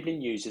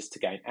 enabling users to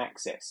gain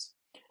access.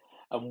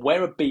 And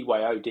where a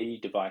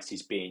BYOD device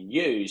is being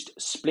used,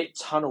 split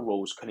tunnel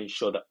rules can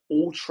ensure that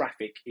all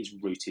traffic is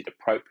routed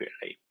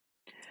appropriately.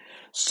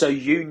 So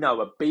you know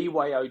a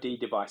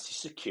BYOD device is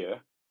secure,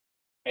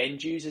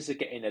 end users are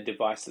getting a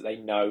device that they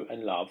know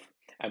and love,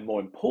 and more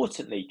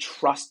importantly,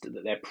 trust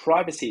that their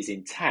privacy is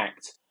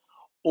intact,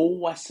 all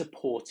while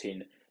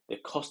supporting the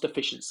cost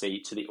efficiency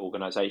to the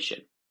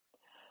organization.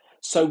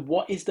 So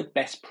what is the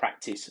best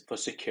practice for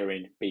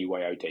securing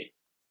BYOD?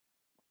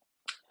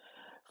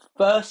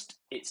 First,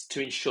 it's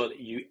to ensure that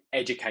you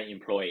educate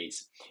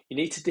employees. You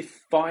need to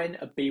define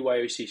a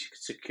BYOD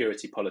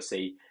security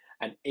policy,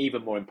 and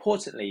even more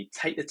importantly,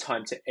 take the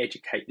time to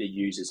educate the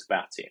users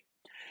about it.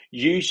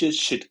 Users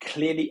should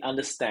clearly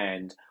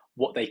understand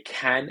what they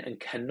can and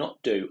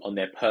cannot do on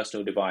their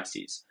personal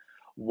devices,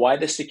 why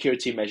the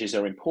security measures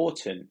are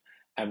important,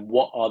 and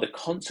what are the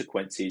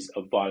consequences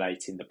of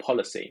violating the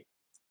policy.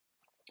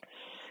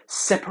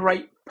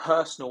 Separate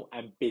personal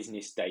and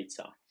business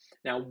data.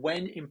 Now,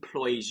 when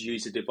employees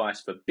use a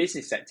device for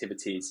business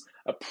activities,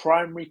 a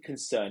primary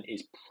concern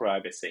is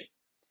privacy.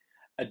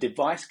 A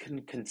device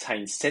can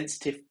contain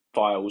sensitive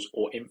files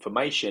or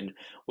information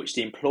which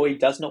the employee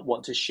does not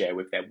want to share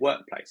with their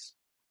workplace.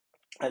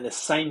 At the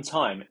same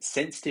time,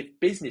 sensitive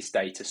business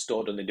data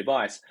stored on the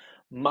device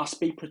must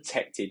be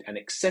protected and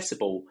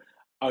accessible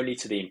only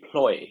to the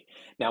employee.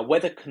 Now,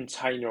 whether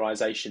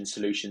containerization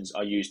solutions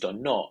are used or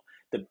not,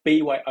 the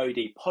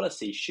BYOD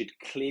policy should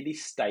clearly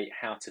state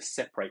how to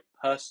separate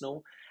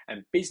personal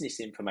and business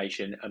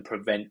information and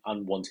prevent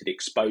unwanted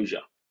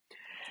exposure.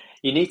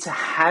 You need to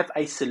have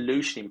a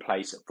solution in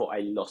place for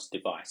a lost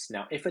device.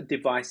 Now, if a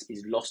device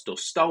is lost or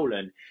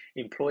stolen,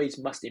 employees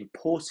must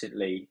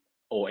importantly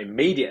or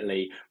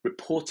immediately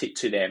report it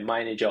to their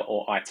manager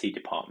or IT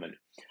department.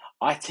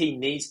 IT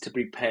needs to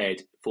be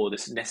prepared for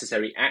the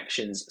necessary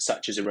actions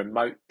such as a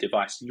remote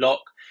device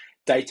lock,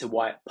 data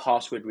wipe,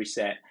 password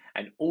reset,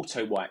 and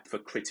auto wipe for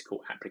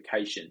critical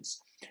applications.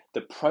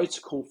 The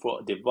protocol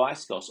for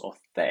device loss or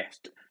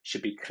theft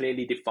should be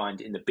clearly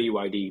defined in the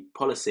BYD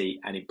policy,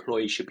 and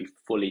employees should be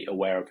fully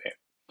aware of it.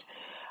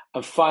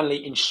 And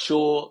finally,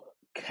 ensure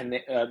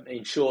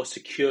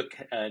secure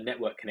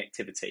network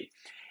connectivity.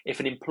 If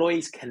an employee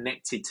is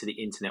connected to the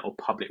internet or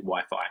public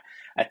Wi-Fi,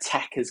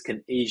 attackers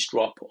can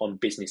eavesdrop on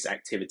business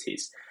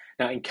activities.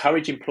 Now,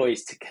 encourage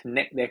employees to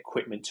connect their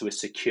equipment to a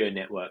secure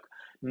network,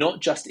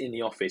 not just in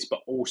the office, but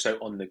also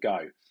on the go.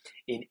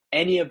 In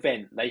any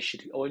event, they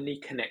should only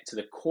connect to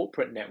the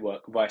corporate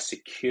network via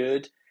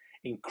secured,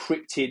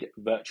 encrypted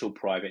virtual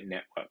private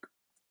network.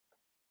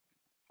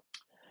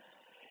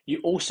 You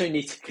also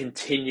need to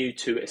continue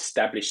to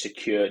establish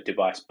secure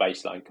device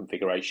baseline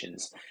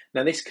configurations.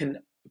 Now, this can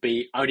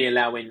be only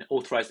allowing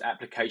authorized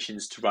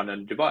applications to run on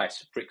a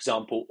device. For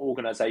example,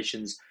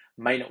 organizations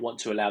may not want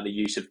to allow the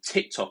use of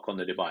TikTok on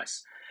the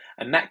device,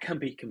 and that can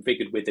be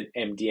configured with an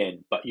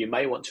MDN, but you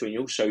may want to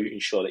also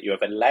ensure that you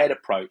have a layered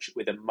approach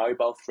with a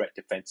mobile threat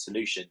defense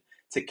solution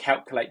to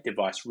calculate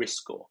device risk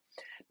score.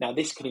 Now,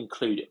 this can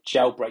include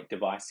jailbreak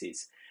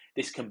devices.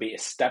 This can be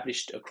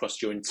established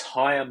across your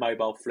entire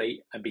mobile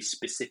fleet and be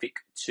specific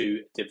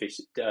to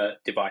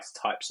device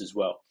types as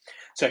well.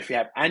 So if you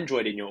have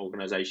Android in your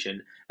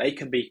organization, they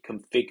can be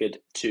configured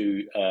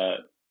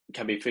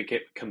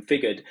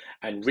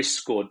and risk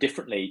scored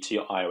differently to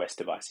your iOS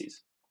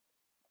devices.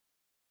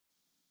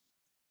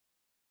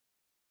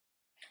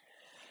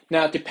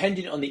 Now,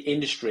 depending on the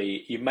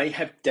industry, you may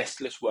have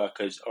deskless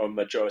workers or a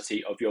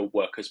majority of your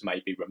workers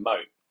may be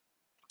remote.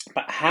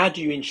 But how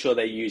do you ensure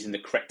they're using the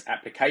correct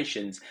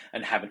applications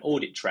and have an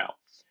audit trail?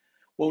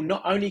 Well,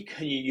 not only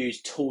can you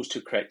use tools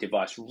to create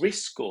device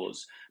risk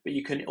scores, but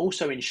you can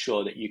also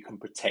ensure that you can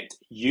protect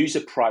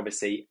user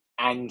privacy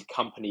and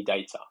company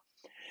data.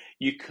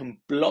 You can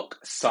block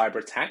cyber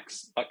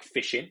attacks like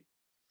phishing,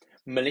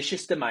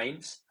 malicious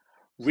domains,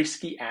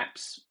 risky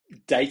apps,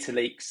 data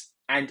leaks,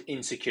 and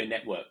insecure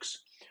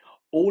networks,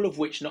 all of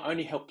which not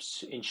only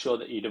helps ensure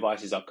that your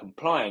devices are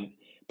compliant,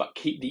 but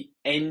keep the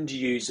end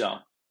user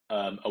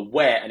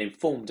aware and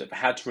informed of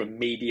how to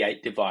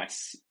remediate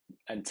device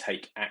and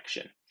take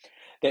action.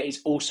 There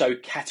is also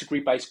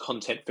category-based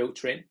content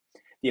filtering,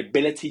 the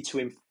ability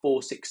to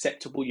enforce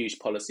acceptable use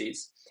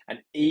policies, and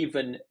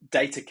even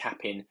data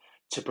capping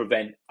to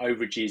prevent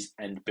overages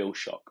and bill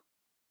shock.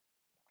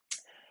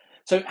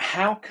 So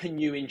how can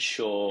you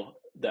ensure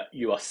that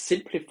you are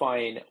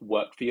simplifying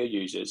work for your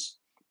users,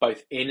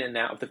 both in and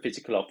out of the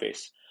physical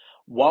office,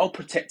 while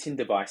protecting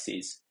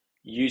devices,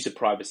 user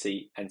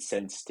privacy, and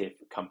sensitive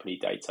company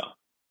data?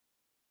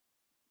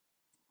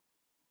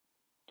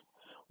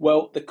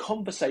 Well, the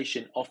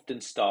conversation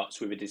often starts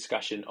with a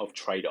discussion of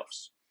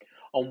trade-offs.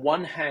 On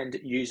one hand,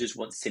 users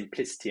want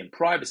simplicity and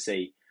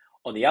privacy.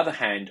 On the other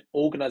hand,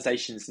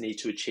 organizations need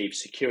to achieve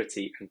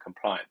security and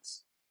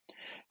compliance.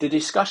 The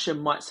discussion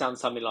might sound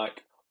something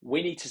like,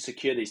 we need to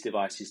secure these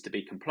devices to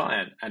be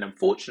compliant, and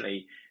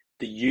unfortunately,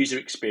 the user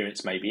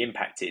experience may be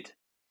impacted.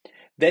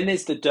 Then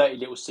there's the dirty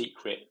little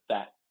secret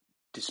that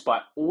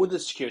despite all the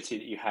security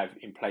that you have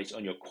in place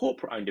on your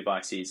corporate-owned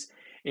devices,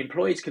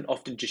 employees can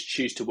often just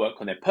choose to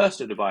work on their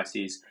personal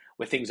devices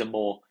where things are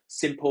more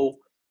simple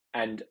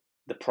and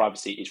the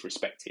privacy is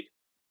respected.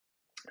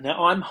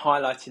 Now, I'm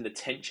highlighting the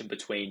tension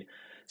between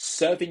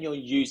serving your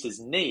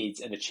users' needs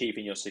and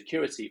achieving your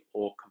security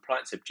or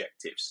compliance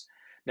objectives.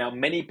 Now,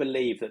 many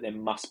believe that there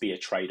must be a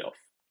trade-off.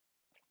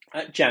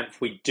 At Jamf,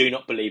 we do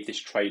not believe this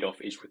trade-off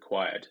is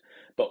required,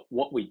 but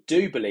what we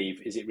do believe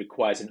is it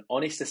requires an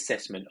honest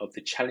assessment of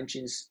the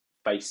challenges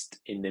faced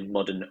in the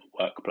modern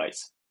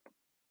workplace.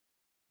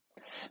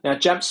 Now,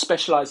 Jamf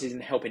specializes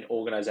in helping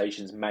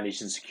organizations manage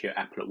and secure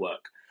Apple at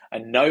work,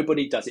 and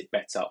nobody does it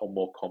better or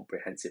more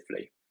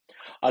comprehensively.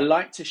 I'd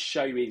like to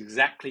show you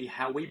exactly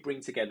how we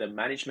bring together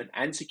management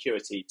and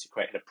security to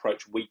create an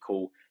approach we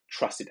call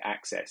Trusted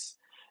Access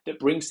that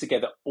brings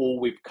together all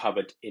we've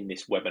covered in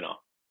this webinar.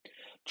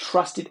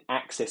 Trusted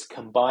Access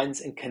combines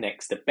and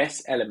connects the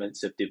best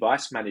elements of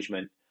device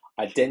management,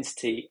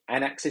 identity,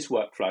 and access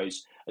workflows,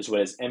 as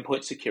well as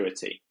endpoint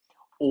security,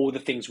 all the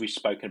things we've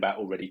spoken about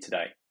already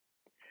today.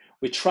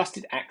 With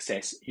Trusted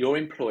Access, your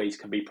employees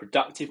can be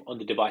productive on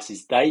the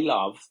devices they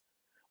love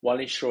while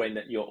ensuring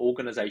that your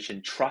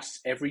organization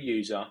trusts every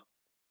user,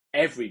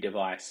 every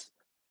device,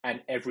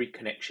 and every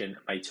connection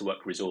made to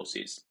work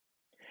resources.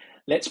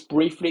 Let's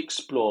briefly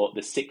explore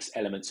the 6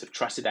 elements of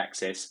Trusted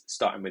Access,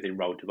 starting with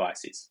enrolled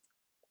devices.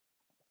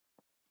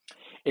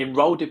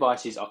 Enrolled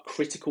devices are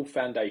critical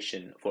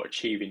foundation for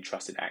achieving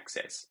trusted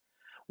access.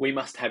 We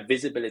must have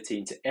visibility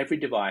into every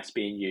device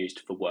being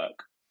used for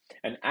work.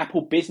 An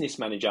Apple Business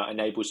Manager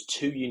enables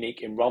two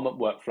unique enrollment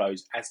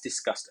workflows, as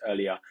discussed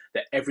earlier,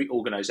 that every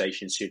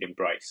organization should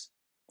embrace.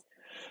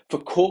 For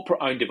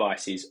corporate-owned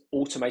devices,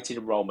 automated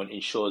enrollment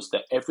ensures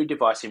that every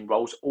device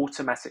enrolls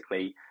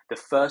automatically the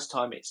first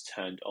time it's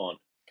turned on.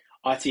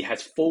 IT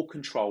has full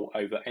control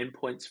over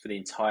endpoints for the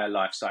entire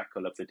life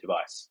cycle of the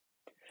device.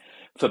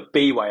 For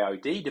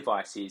BYOD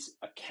devices,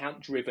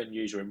 account-driven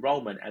user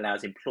enrollment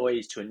allows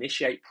employees to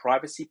initiate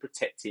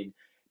privacy-protecting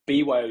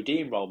BYOD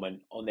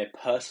enrollment on their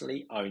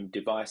personally owned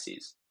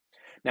devices.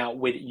 Now,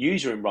 with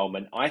user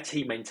enrollment,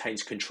 IT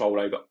maintains control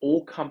over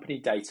all company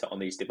data on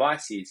these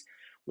devices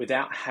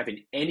without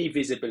having any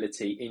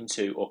visibility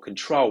into or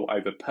control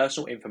over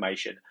personal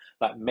information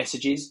like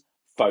messages,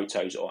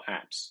 photos, or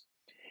apps.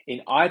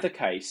 In either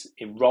case,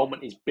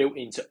 enrollment is built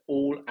into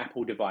all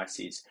Apple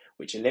devices,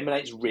 which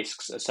eliminates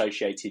risks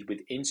associated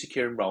with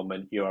insecure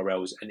enrollment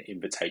URLs and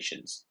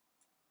invitations.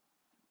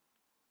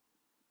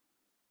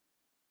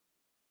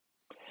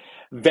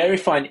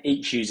 Verifying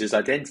each user's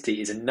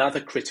identity is another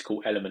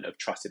critical element of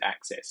trusted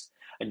access,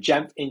 and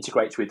Jamf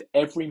integrates with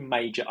every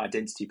major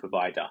identity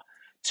provider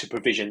to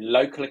provision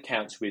local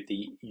accounts with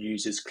the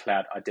user's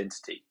cloud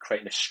identity,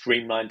 creating a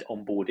streamlined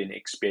onboarding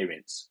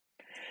experience.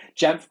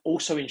 Jamf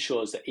also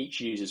ensures that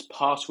each user's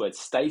password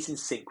stays in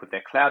sync with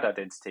their cloud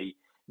identity,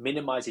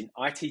 minimizing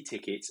IT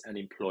tickets and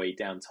employee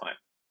downtime.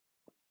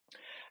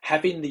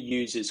 Having the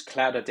user's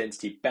cloud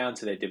identity bound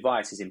to their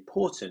device is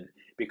important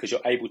because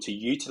you're able to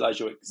utilize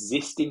your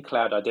existing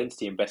cloud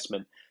identity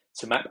investment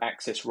to map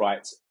access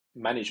rights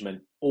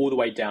management all the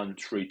way down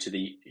through to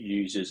the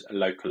user's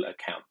local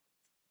account.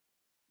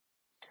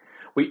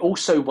 We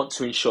also want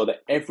to ensure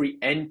that every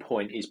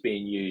endpoint is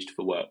being used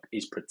for work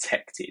is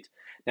protected.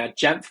 Now,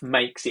 Jamf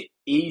makes it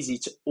easy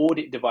to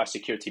audit device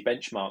security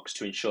benchmarks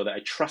to ensure that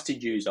a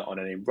trusted user on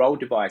an enrolled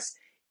device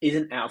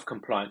isn't out of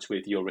compliance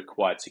with your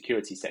required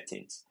security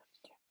settings.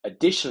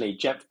 Additionally,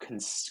 Jamf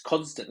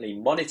constantly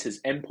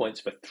monitors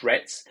endpoints for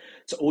threats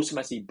to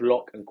automatically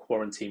block and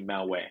quarantine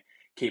malware,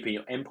 keeping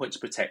your endpoints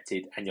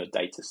protected and your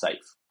data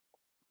safe.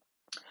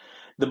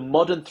 The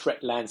modern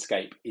threat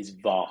landscape is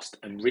vast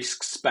and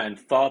risks span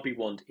far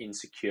beyond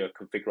insecure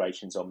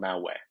configurations or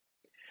malware.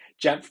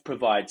 Jamf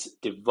provides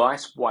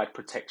device-wide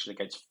protection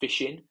against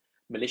phishing,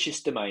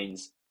 malicious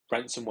domains,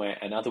 ransomware,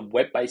 and other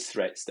web-based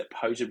threats that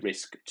pose a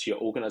risk to your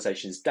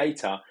organization's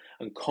data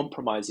and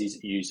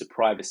compromises user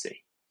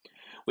privacy.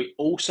 We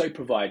also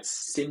provide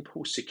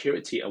simple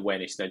security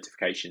awareness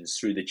notifications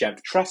through the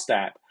Jamf Trust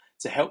app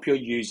to help your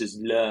users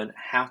learn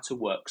how to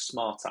work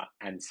smarter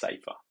and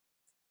safer.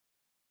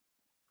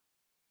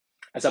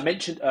 As I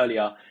mentioned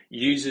earlier,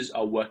 users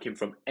are working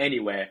from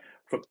anywhere,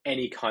 from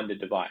any kind of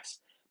device.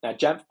 Now,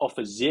 Jamf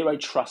offers zero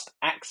trust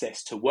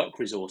access to work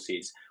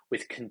resources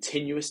with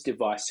continuous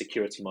device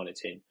security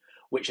monitoring,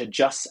 which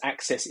adjusts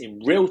access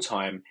in real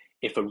time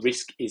if a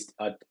risk is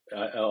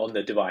on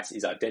the device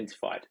is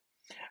identified.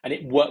 And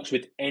it works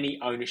with any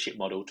ownership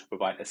model to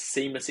provide a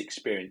seamless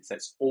experience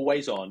that's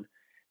always on,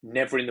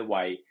 never in the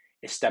way,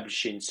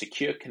 establishing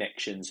secure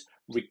connections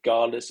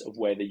regardless of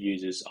where the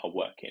users are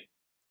working.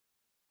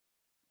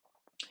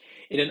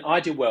 In an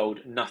ideal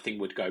world, nothing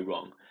would go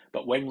wrong,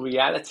 but when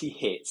reality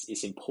hits,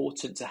 it's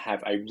important to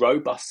have a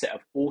robust set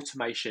of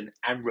automation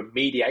and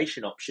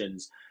remediation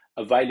options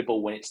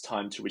available when it's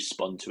time to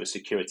respond to a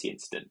security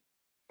incident.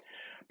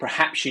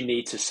 Perhaps you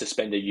need to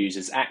suspend a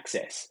user's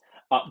access,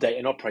 update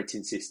an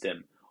operating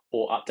system,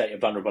 or update a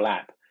vulnerable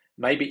app.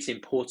 Maybe it's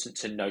important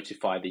to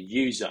notify the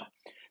user.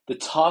 The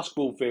task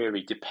will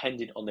vary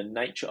depending on the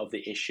nature of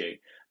the issue,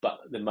 but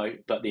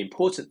the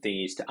important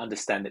thing is to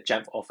understand that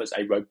Jamf offers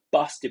a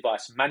robust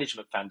device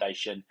management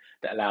foundation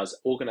that allows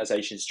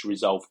organizations to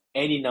resolve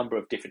any number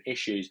of different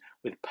issues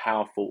with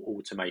powerful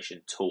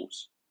automation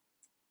tools.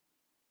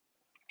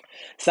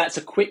 So that's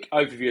a quick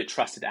overview of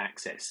trusted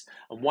access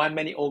and why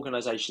many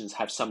organizations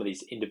have some of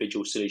these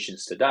individual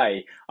solutions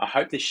today. I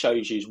hope this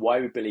shows you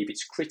why we believe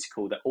it's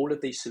critical that all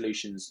of these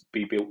solutions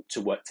be built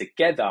to work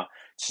together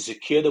to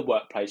secure the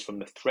workplace from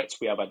the threats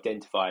we have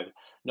identified,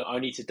 not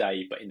only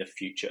today, but in the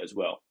future as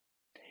well.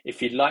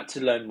 If you'd like to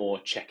learn more,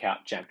 check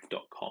out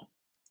jamf.com.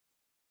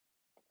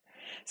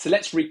 So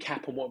let's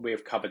recap on what we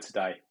have covered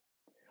today.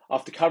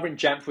 After covering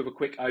Jamf with a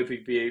quick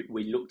overview,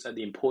 we looked at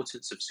the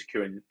importance of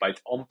securing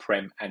both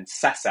on-prem and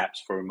SaaS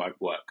apps for remote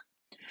work.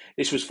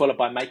 This was followed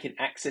by making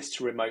access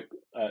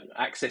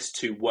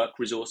to work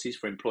resources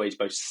for employees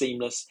both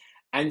seamless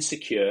and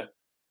secure,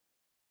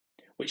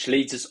 which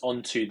leads us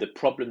on to the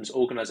problems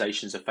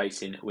organizations are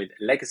facing with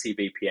legacy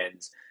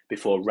VPNs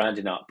before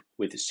rounding up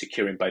with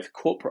securing both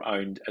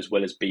corporate-owned as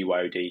well as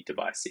BYOD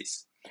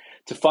devices.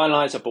 To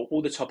finalize, I brought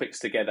all the topics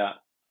together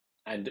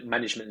and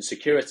management and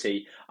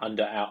security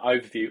under our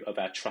overview of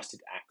our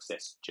trusted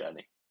access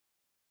journey.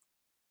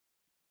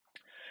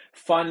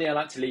 Finally, I'd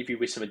like to leave you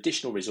with some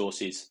additional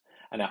resources,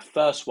 and our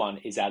first one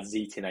is our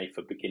ZTNA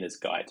for Beginners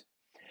guide.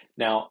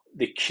 Now,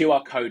 the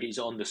QR code is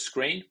on the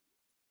screen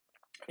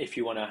if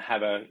you want to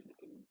have a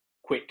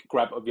quick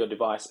grab of your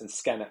device and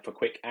scan that for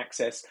quick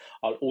access.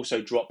 I'll also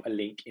drop a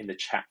link in the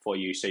chat for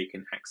you so you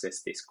can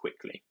access this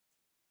quickly.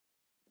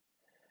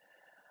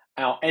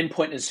 Our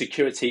endpoint and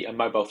security and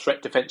mobile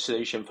threat defense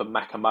solution for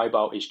Mac and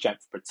mobile is Jamf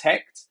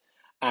Protect,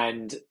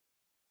 and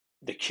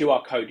the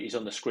QR code is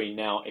on the screen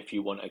now if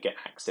you want to get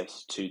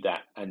access to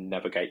that and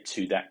navigate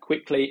to that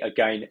quickly.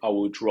 Again, I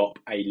will drop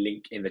a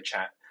link in the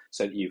chat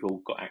so that you've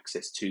all got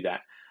access to that.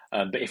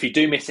 But if you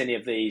do miss any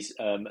of these,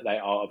 they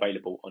are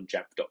available on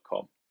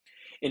jamf.com.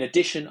 In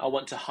addition, I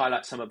want to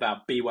highlight some of our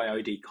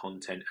BYOD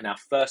content. And our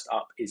first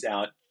up is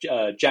our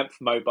Jamf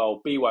Mobile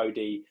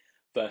BYOD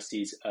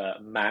versus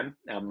MAM,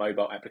 our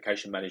Mobile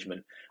Application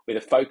Management, with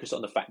a focus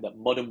on the fact that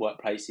modern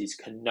workplaces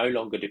can no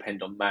longer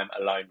depend on MAM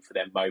alone for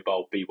their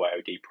mobile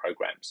BYOD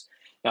programs.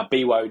 Now,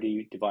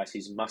 BYOD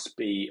devices must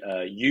be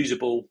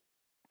usable,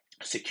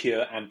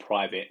 secure and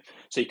private.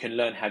 So you can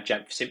learn how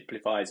Jamf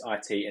simplifies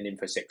IT and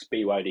InfoSec's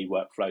BYOD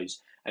workflows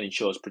and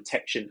ensures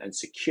protection and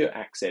secure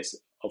access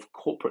of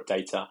corporate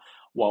data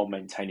while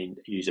maintaining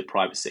user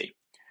privacy.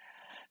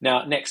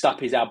 Now, next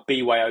up is our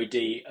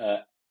BYOD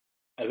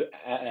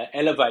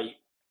Elevate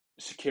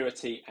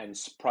security and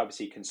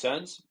privacy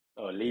concerns,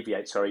 or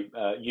alleviate,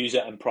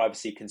 user and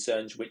privacy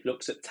concerns, which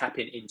looks at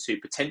tapping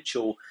into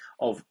potential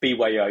of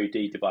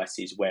BYOD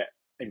devices where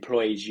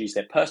employees use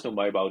their personal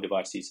mobile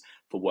devices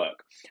for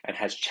work, and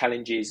has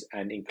challenges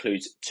and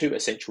includes two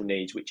essential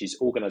needs, which is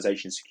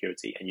organization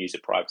security and user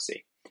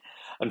privacy.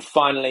 And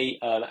finally,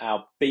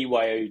 our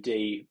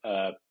BYOD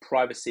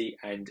privacy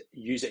and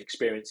user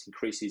experience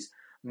increases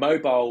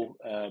mobile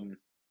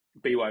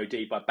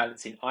BYOD by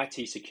balancing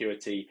IT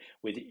security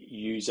with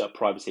user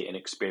privacy and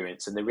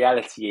experience. And the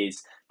reality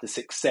is the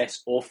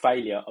success or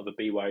failure of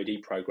a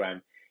BYOD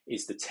program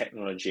is the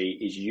technology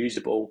is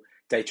usable,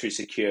 data is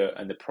secure,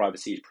 and the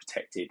privacy is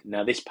protected.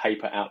 Now, this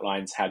paper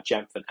outlines how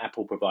Jamf and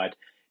Apple provide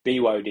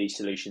BYOD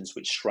solutions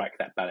which strike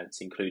that balance,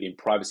 including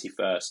privacy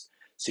first,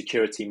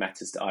 security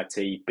matters to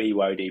IT,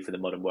 BYOD for the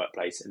modern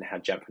workplace, and how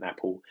Jamf and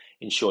Apple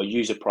ensure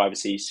user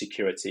privacy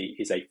security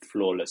is a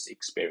flawless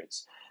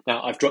experience.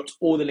 Now, I've dropped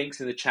all the links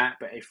in the chat,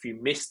 but if you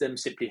missed them,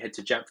 simply head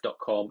to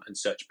jamf.com and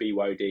search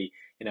BYOD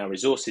in our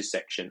resources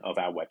section of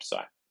our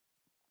website.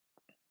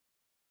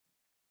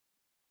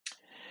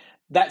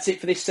 That's it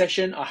for this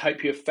session. I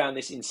hope you have found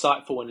this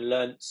insightful and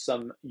learned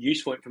some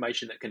useful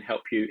information that can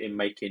help you in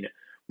making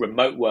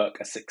remote work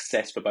a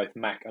success for both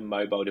Mac and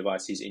mobile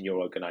devices in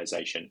your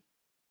organization.